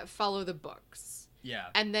that follow the books. Yeah.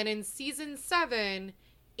 And then in season 7,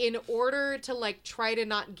 in order to like try to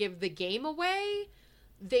not give the game away,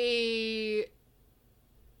 they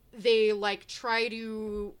like try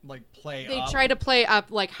to try to play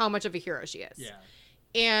up like how much of a hero she is. Yeah.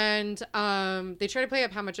 And they try to play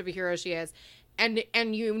up how much of a hero she is.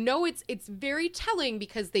 And you know it's very telling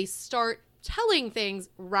because they start telling things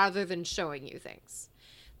rather than showing you things.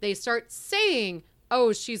 They start saying,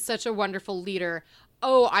 "Oh, she's such a wonderful leader.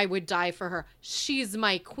 Oh, I would die for her. She's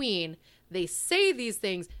my queen." They say these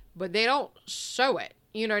things, but they don't show it.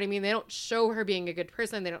 You know what I mean? They don't show her being a good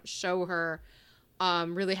person. They don't show her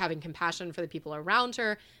really having compassion for the people around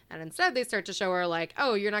her. And instead, they start to show her like,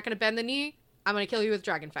 "Oh, you're not going to bend the knee? I'm gonna kill you with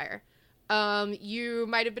dragonfire. You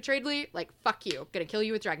might have betrayed Lee, like, fuck you, gonna kill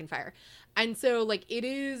you with dragonfire. And so, like,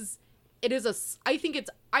 I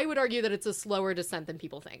would argue that it's a slower descent than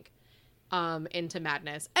people think, into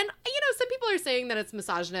madness. And, some people are saying that it's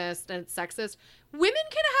misogynist and it's sexist. Women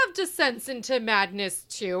can have descents into madness,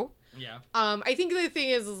 too. Yeah. I think the thing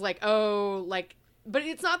is like, but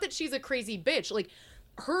it's not that she's a crazy bitch. Like,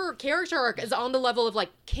 her character arc is on the level of,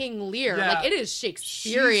 like, King Lear. Yeah. Like, it is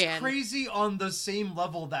Shakespearean. She's crazy on the same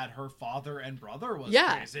level that her father and brother was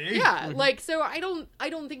crazy. Yeah, like, so I don't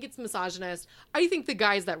think it's misogynist. I think the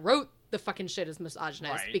guys that wrote the fucking shit is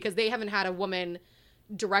misogynist, Right. because they haven't had a woman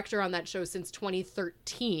director on that show since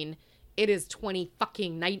 2013. It is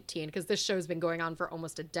 2019, because this show's been going on for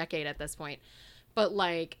almost a decade at this point. But,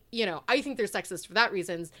 like, I think they're sexist for that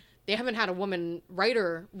reasons. They haven't had a woman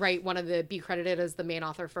writer be credited as the main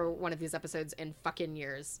author for one of these episodes in fucking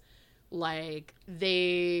years. Like,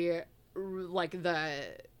 the rape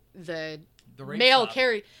male stuff.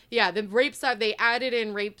 character, the rape stuff, they added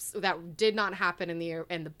in rapes that did not happen in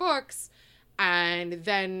the books, and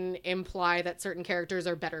then imply that certain characters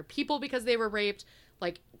are better people because they were raped.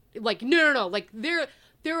 Like no. Like, there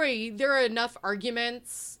are enough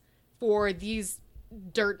arguments for these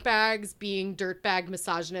dirtbags being dirtbag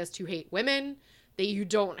misogynists who hate women that you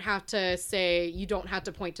don't have to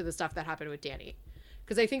point to the stuff that happened with Dany,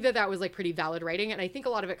 because I think that was, like, pretty valid writing, and I think a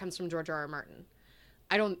lot of it comes from George R.R. Martin.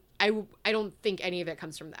 I don't think any of it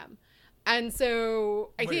comes from them. And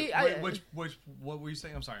so what were you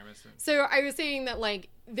saying? I'm sorry, I missed it. So I was saying that, like,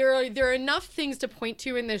 there are enough things to point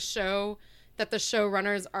to in this show that the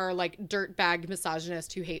showrunners are, like, dirtbag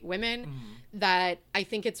misogynists who hate women, that I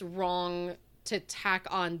think it's wrong to tack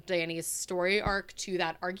on Dany's story arc to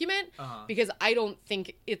that argument, because I don't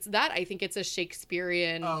think it's that. I think it's a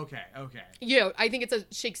Shakespearean. Oh, okay. I think it's a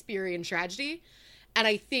Shakespearean tragedy, and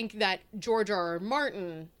I think that George R.R.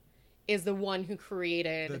 Martin is the one who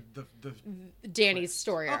created the Dany's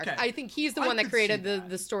story arc. Okay. I think he's the I one that could created see that.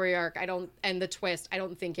 the story arc. And the twist. I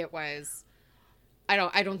don't think it was. I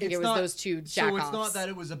don't think it was those two jack-offs. So it's not that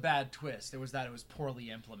it was a bad twist. It was that it was poorly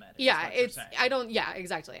implemented. Yeah, is what you're saying.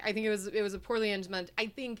 exactly. I think it was a poorly implemented. I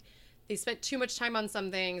think they spent too much time on some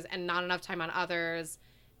things and not enough time on others.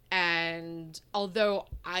 And although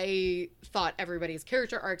I thought everybody's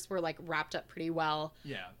character arcs were, like, wrapped up pretty well.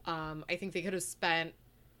 Yeah. I think they could have spent,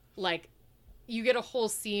 like, you get a whole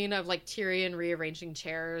scene of, like, Tyrion rearranging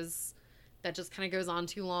chairs that just kind of goes on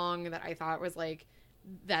too long, that I thought was, like,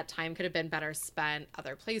 that time could have been better spent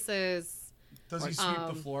other places. Does he sweep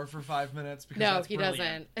the floor for 5 minutes? Because No, that's he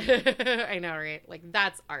brilliant. doesn't. I know, right? Like,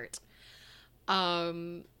 that's art.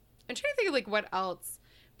 I'm trying to think of, like, what else.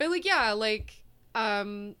 But, like, yeah, like,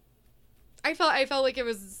 I felt like it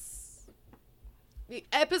was...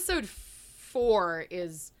 Episode 4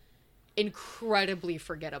 is incredibly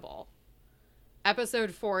forgettable.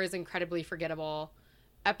 Episode 4 is incredibly forgettable.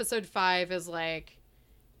 Episode 5 is, like,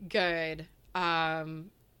 good.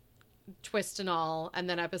 Twist and all. And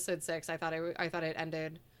then episode 6, I thought it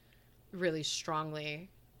ended really strongly.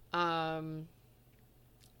 I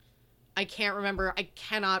can't remember. I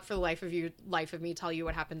cannot for the life of me tell you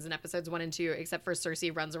what happens in episodes 1 and 2, except for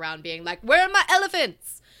Cersei runs around being like, "Where are my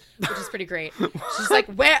elephants?" Which is pretty great. She's like,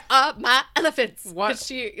 "Where are my elephants?" What? 'Cause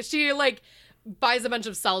she like buys a bunch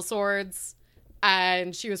of sellswords,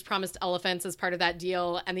 and she was promised elephants as part of that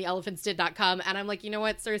deal, and the elephants did not come. And I'm like, you know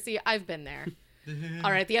what, Cersei, I've been there.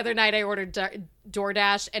 All right, the other night I ordered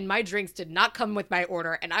DoorDash, and my drinks did not come with my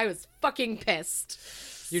order, and I was fucking pissed.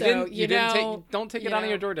 Don't take it out of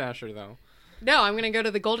your DoorDasher, though. No, I'm gonna go to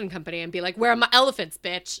the Golden Company and be like, "Where are my elephants,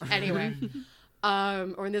 bitch?" Anyway,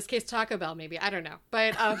 or in this case, Taco Bell, maybe, I don't know,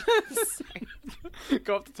 but sorry.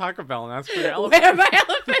 Go up to Taco Bell and ask for your elephant. Where are my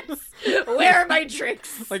elephants? Where are my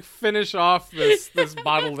drinks? Like, finish off this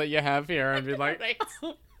bottle that you have here and be like, Right.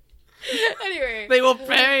 Anyway, they will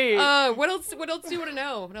pay. what else do you want to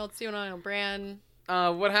know? What else do you want to know, Bran?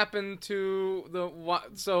 What happened to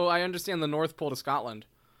so I understand the North Pole to Scotland.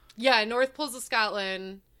 Yeah, North Poles of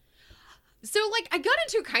Scotland. So, like, I got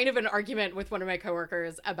into kind of an argument with one of my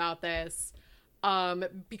coworkers about this,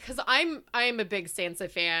 because I'm a big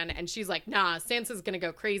Sansa fan, and she's like, "Nah, Sansa's gonna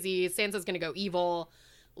go crazy. Sansa's gonna go evil."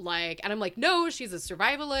 Like, and I'm like, "No, she's a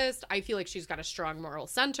survivalist. I feel like she's got a strong moral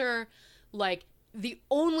center." Like, the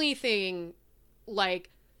only thing, like,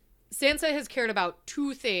 Sansa has cared about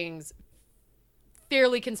two things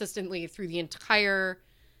fairly consistently through the entire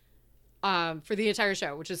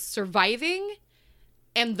show, which is surviving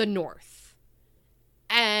and the North.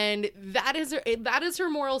 And that is her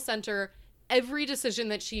moral center. Every decision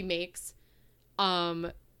that she makes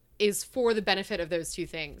is for the benefit of those two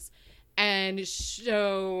things. And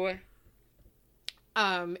so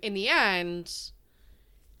in the end,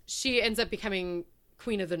 she ends up becoming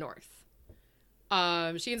Queen of the North.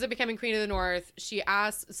 She ends up becoming Queen of the North. She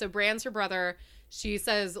asks, so Bran's her brother. She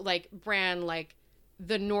says, like, Bran, like,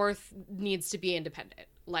 the North needs to be independent.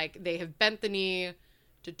 Like, they have bent the knee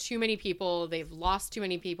to too many people. They've lost too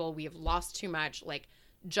many people. We have lost too much. Like,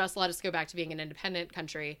 just let us go back to being an independent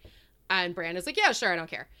country. And Bran is like, yeah, sure, I don't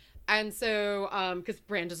care. And so, because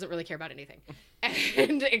Bran doesn't really care about anything.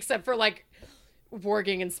 And except for, like,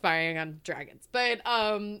 warging and spying on dragons. But,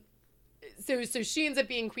 so she ends up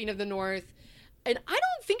being Queen of the North. And I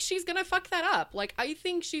don't think she's gonna fuck that up. Like, I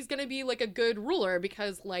think she's gonna be, like, a good ruler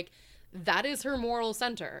because, like, that is her moral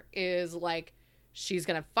center. Is, like, she's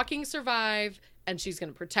gonna fucking survive and she's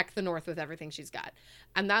gonna protect the North with everything she's got.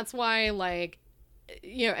 And that's why, like,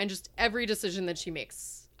 you know, and just every decision that she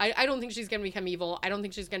makes. I don't think she's gonna become evil. I don't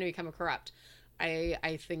think she's gonna become corrupt.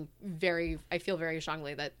 I feel very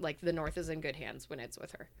strongly that, like, the North is in good hands when it's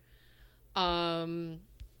with her. Yeah.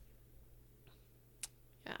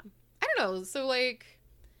 I don't know. So, like,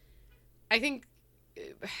 I think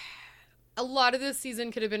a lot of this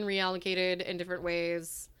season could have been reallocated in different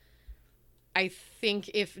ways. I think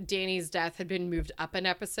if Dany's death had been moved up an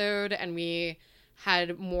episode and we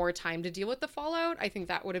had more time to deal with the fallout, I think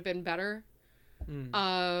that would have been better.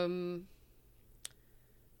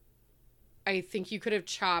 I think you could have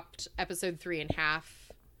chopped episode 3 in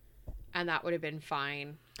half and that would have been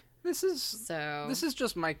fine. This is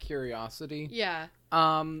just my curiosity. Yeah.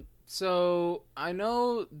 So I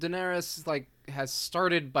know Daenerys, like, has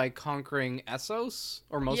started by conquering Essos,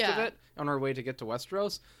 or most of it, on her way to get to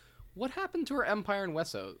Westeros. What happened to her empire in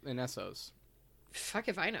Essos? Fuck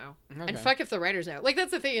if I know. Okay. And fuck if the writers know. Like,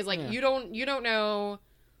 that's the thing is, like, you don't know.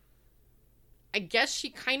 I guess she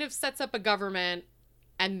kind of sets up a government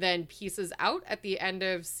and then pieces out at the end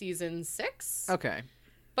of season 6. Okay.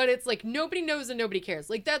 But it's like nobody knows and nobody cares.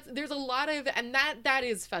 Like, there's a lot of, and that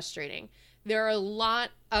is frustrating. There are a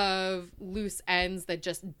lot of loose ends that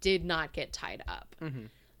just did not get tied up. Mm-hmm.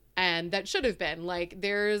 And that should have been. Like,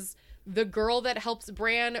 there's the girl that helps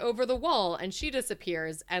Bran over the wall and she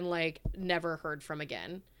disappears and, like, never heard from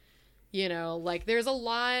again. You know, like, there's a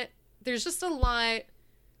lot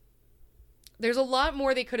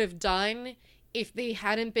more they could have done if they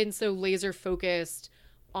hadn't been so laser focused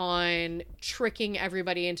on tricking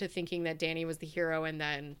everybody into thinking that Dany was the hero and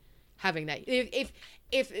then having that. If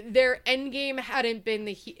their end game hadn't been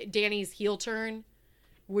Dany's heel turn,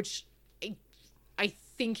 which I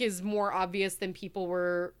think is more obvious than people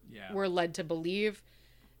were led to believe,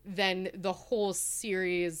 then the whole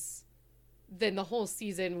season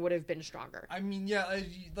would have been stronger. I mean, yeah,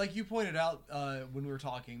 like you pointed out when we were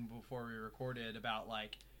talking before we recorded about,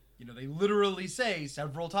 like, you know, they literally say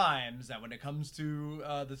several times that when it comes to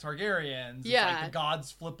the Targaryens, it's like the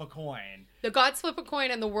gods flip a coin. The gods flip a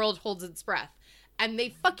coin and the world holds its breath. And they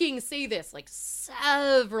fucking say this, like,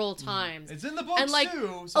 several times. It's in the books, and, like,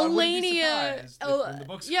 too, so I wouldn't be surprised if when the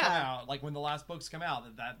books come yeah. out, like when the last books come out,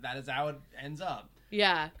 that is how it ends up.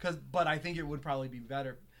 Yeah. But I think it would probably be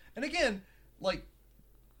better. And again, like,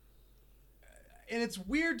 and it's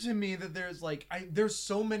weird to me that there's, like, there's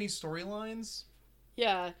so many storylines.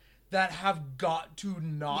 Yeah. That have got to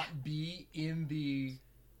not be in the...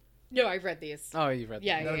 No, I've read these. Oh, you've read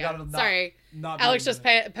them. Yeah. Sorry. Alex just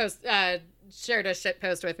shared a shit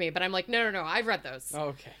post with me, but I'm like, no, I've read those. Oh,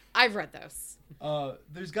 okay. I've read those.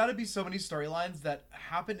 There's got to be so many storylines that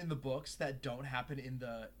happen in the books that don't happen in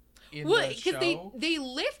the because they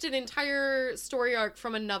lift an entire story arc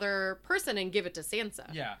from another person and give it to Sansa.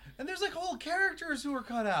 Yeah, and there's, like, whole characters who are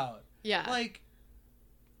cut out. Yeah. Like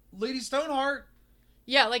Lady Stoneheart.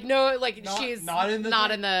 Yeah, like, no, like, she's not in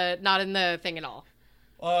the thing at all.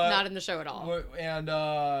 Not in the show at all. And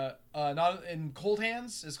not in Cold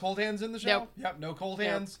Hands. Is Cold Hands in the show? Nope. Yep, no Cold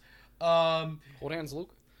Hands. Cold Hands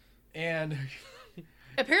Luke. And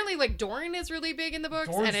apparently, like, Dorne is really big in the books,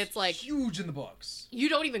 Dorne's and it's, like, huge in the books. You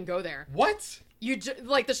don't even go there. What?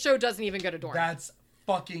 Like, the show doesn't even go to Dorne. That's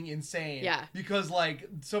fucking insane. Yeah. Because, like,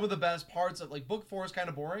 some of the best parts of, like, book 4 is kind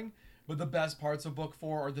of boring, but the best parts of book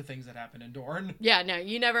 4 are the things that happen in Dorne. Yeah, no,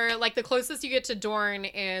 you never, like, the closest you get to Dorne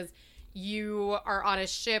is you are on a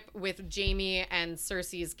ship with Jaime and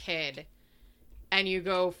Cersei's kid, and you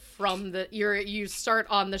go from you start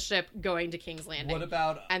on the ship going to King's Landing. What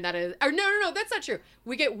about... And that is... Or no, that's not true.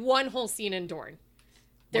 We get one whole scene in Dorne.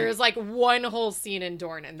 There is, like, one whole scene in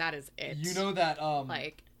Dorne, and that is it. You know that,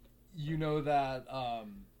 like... You know that,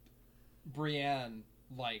 Brienne,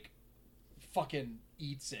 like, fucking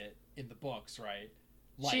eats it in the books, right?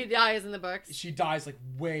 Like, she dies in the books. she dies like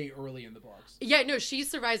way early in the books. Yeah, no, she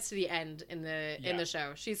survives to the end in the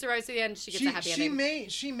show. She survives to the end. She gets a happy ending.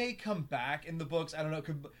 She may come back in the books. I don't know,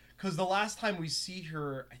 because the last time we see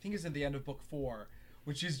her, I think, is at the end of book 4,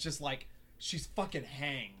 when she's just like, she's fucking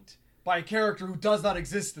hanged by a character who does not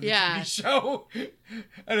exist in the TV show,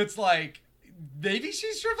 and it's like, maybe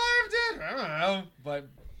she survived it. I don't know, but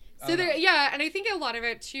so there, yeah, and I think a lot of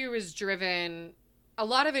it too is driven. A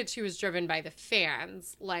lot of it too is driven by the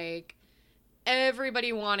fans. Like,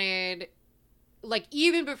 everybody wanted, like,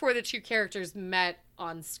 even before the two characters met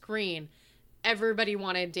on screen, everybody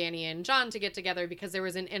wanted Danny and John to get together because there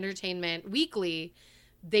was an Entertainment Weekly.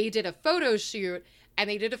 They did a photo shoot, and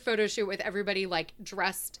they did a photo shoot with everybody, like,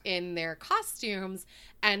 dressed in their costumes.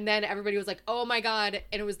 And then everybody was like, oh my God.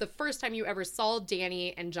 And it was the first time you ever saw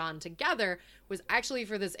Danny and John together was actually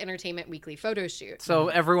for this Entertainment Weekly photo shoot. So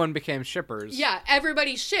everyone became shippers. Yeah,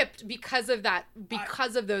 everybody shipped because of that,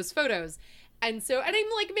 because of those photos. And so, and I'm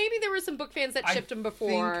like, maybe there were some book fans that shipped them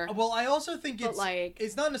before. I also think it's like,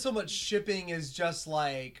 it's not so much shipping as just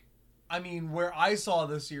like, I mean, where I saw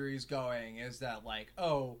the series going is that like,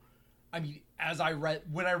 oh, I mean,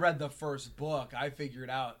 when I read the first book, I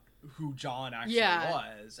figured out who John actually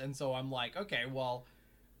was. And so I'm like, okay, well,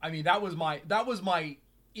 I mean, that was my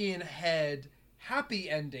in-head happy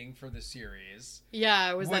ending for the series.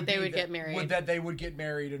 Yeah, it was that they would get married. That they would get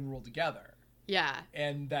married and rule together. Yeah.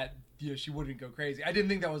 And that, you know, she wouldn't go crazy. I didn't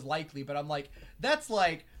think that was likely, but I'm like, that's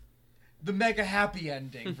like the mega happy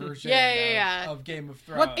ending version of Game of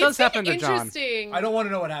Thrones. What does happen to John? I don't want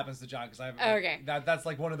to know what happens to John because okay. That's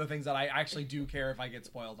like one of the things that I actually do care if I get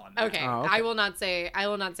spoiled on. That. Okay. Oh, okay. I will not say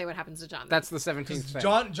what happens to John. That's the 17th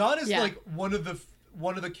thing. John is like one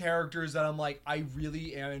of the characters that I'm like, I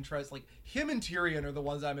really am interested. Like, him and Tyrion are the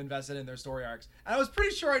ones I'm invested in their story arcs. And I was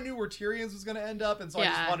pretty sure I knew where Tyrion's was going to end up, and so I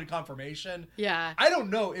just wanted confirmation. Yeah. I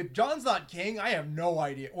don't know. If John's not king, I have no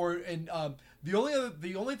idea.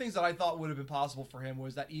 The only things that I thought would have been possible for him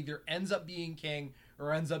was that either ends up being king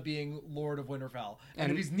or ends up being Lord of Winterfell. And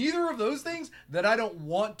if he's neither of those things, then I don't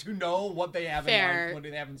want to know what they have in mind, what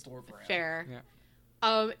they have in store for him. Fair.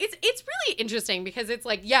 Yeah. It's really interesting because it's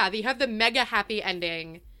like, yeah, they have the mega happy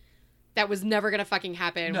ending that was never gonna fucking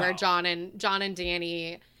happen, where John and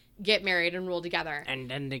Danny get married and rule together, and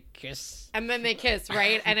then they kiss,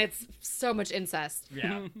 right? And it's so much incest,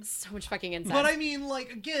 yeah, so much fucking incest. But I mean,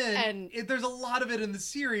 like, again, there's a lot of it in the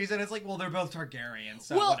series, and it's like, well, they're both Targaryens,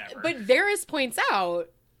 so whatever. But Varys points out,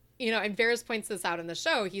 and Varys points this out in the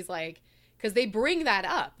show. He's like, because they bring that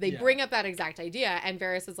up, bring up that exact idea, and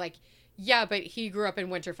Varys is like, yeah, but he grew up in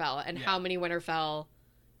Winterfell, and how many Winterfell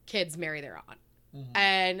kids marry their aunt?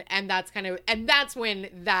 Mm-hmm. And that's when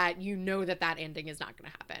that that ending is not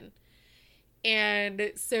going to happen.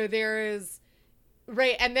 And so there's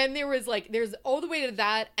and then there's all the way to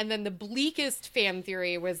that, and then the bleakest fan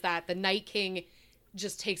theory was that the Night King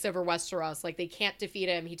just takes over Westeros. Like, they can't defeat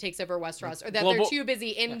him, he takes over Westeros, or that they're too busy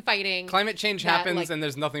infighting. Climate change happens, and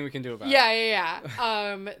there's nothing we can do about it. Yeah.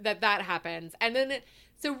 that happens, and then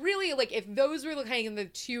so really, like, if those were kind of the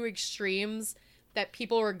two extremes that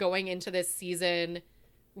people were going into this season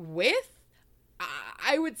with,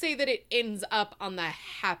 I would say that it ends up on the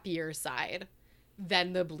happier side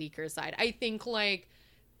than the bleaker side. I think, like,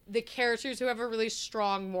 the characters who have a really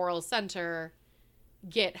strong moral center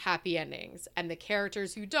get happy endings, and the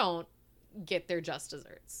characters who don't get their just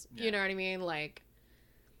desserts. Yeah. You know what I mean? Like,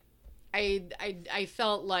 I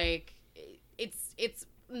felt like it's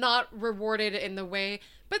not rewarded in the way,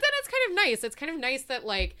 but then it's kind of nice. It's kind of nice that,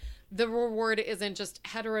 like, the reward isn't just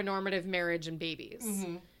heteronormative marriage and babies.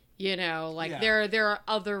 Mm-hmm. There are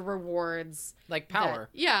other rewards. Like power.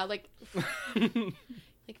 Like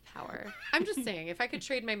power. I'm just saying, if I could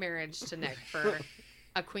trade my marriage to Nick for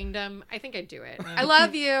a queendom, I think I'd do it. I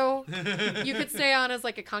love you. You could stay on as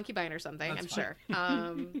like a concubine or something. That's fine.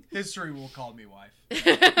 Sure. History will call me wife.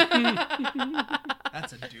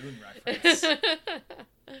 That's a Dune reference.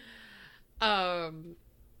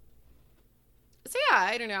 So yeah,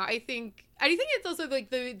 I don't know. I think it's also like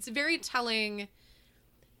it's very telling.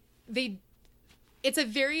 It's a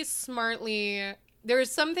very smartly. There are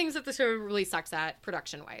some things that the show really sucks at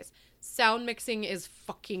production wise. Sound mixing is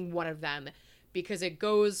fucking one of them, because it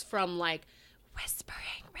goes from like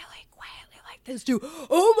whispering really quietly like this to,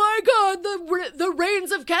 oh my god, the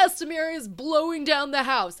rains of Castamere is blowing down the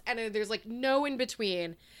house, and there's like no in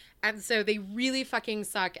between, and so they really fucking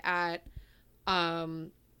suck at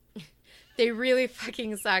sound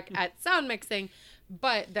mixing,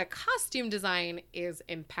 but the costume design is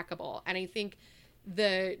impeccable. And I think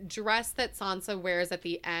the dress that Sansa wears at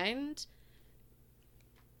the end,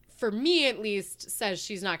 for me at least, says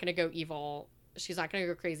she's not going to go evil she's not going to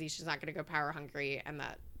go crazy. She's not going to go power hungry, and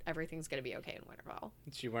that everything's going to be okay in Winterfell.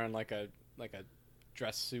 Is she wearing like a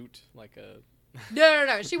dress suit, like a?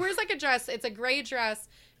 No. She wears like a dress. It's a gray dress,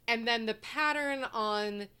 and then the pattern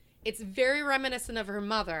on it's very reminiscent of her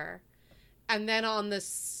mother, and then on the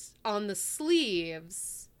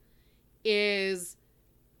sleeves is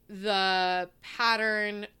the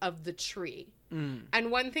pattern of the tree.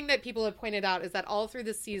 And one thing that people have pointed out is that all through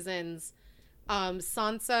the seasons,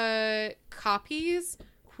 Sansa copies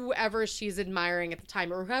whoever she's admiring at the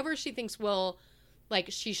time, or whoever she thinks will, like,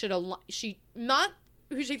 not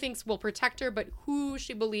who she thinks will protect her, but who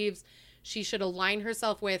she believes she should align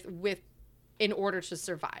herself with in order to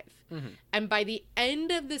survive. And by the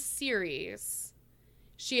end of the series,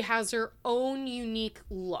 she has her own unique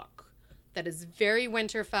look that is very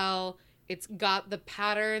Winterfell. It's got the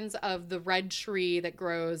patterns of the red tree that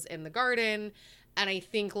grows in the garden. And I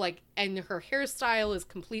think, like, and her hairstyle is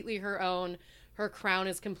completely her own. Her crown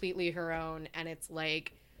is completely her own. And it's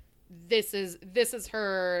like, this is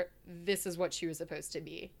her. This is what she was supposed to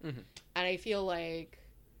be. And I feel like,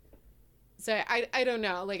 so I don't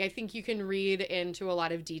know. Like, I think you can read into a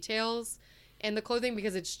lot of details in the clothing,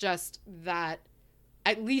 because it's just that,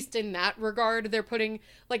 at least in that regard, they're putting,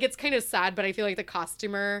 like, it's kind of sad, but I feel like the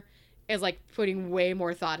costumer is, like, putting way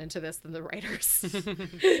more thought into this than the writers.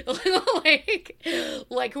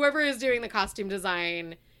 like whoever is doing the costume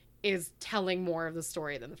design is telling more of the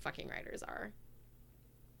story than the fucking writers are.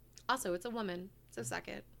 Also, it's a woman, so suck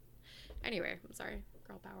it. Anyway, I'm sorry.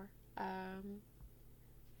 Girl power.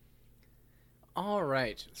 All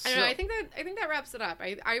right. I don't know. I think that wraps it up.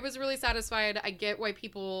 I was really satisfied. I get why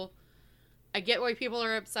people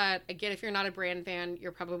are upset. I get if you're not a Bran fan,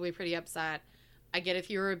 you're probably pretty upset. I get if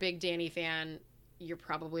you're a big Dany fan, you're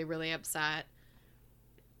probably really upset.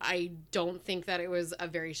 I don't think that it was a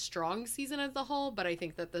very strong season as a whole, but I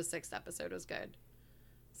think that the 6th episode was good.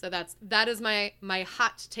 So that is my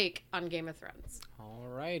hot take on Game of Thrones. All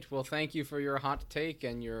right. Well, thank you for your hot take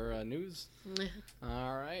and your news.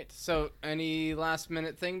 All right. So, any last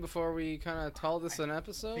minute thing before we kind of call this an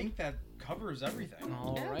episode? I think that covers everything.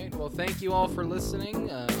 All right. Well, thank you all for listening.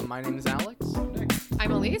 My name is Alex.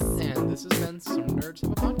 I'm Elise. And this has been Some Nerds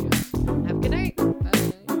Have a Podcast. Have a good night.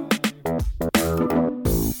 Bye.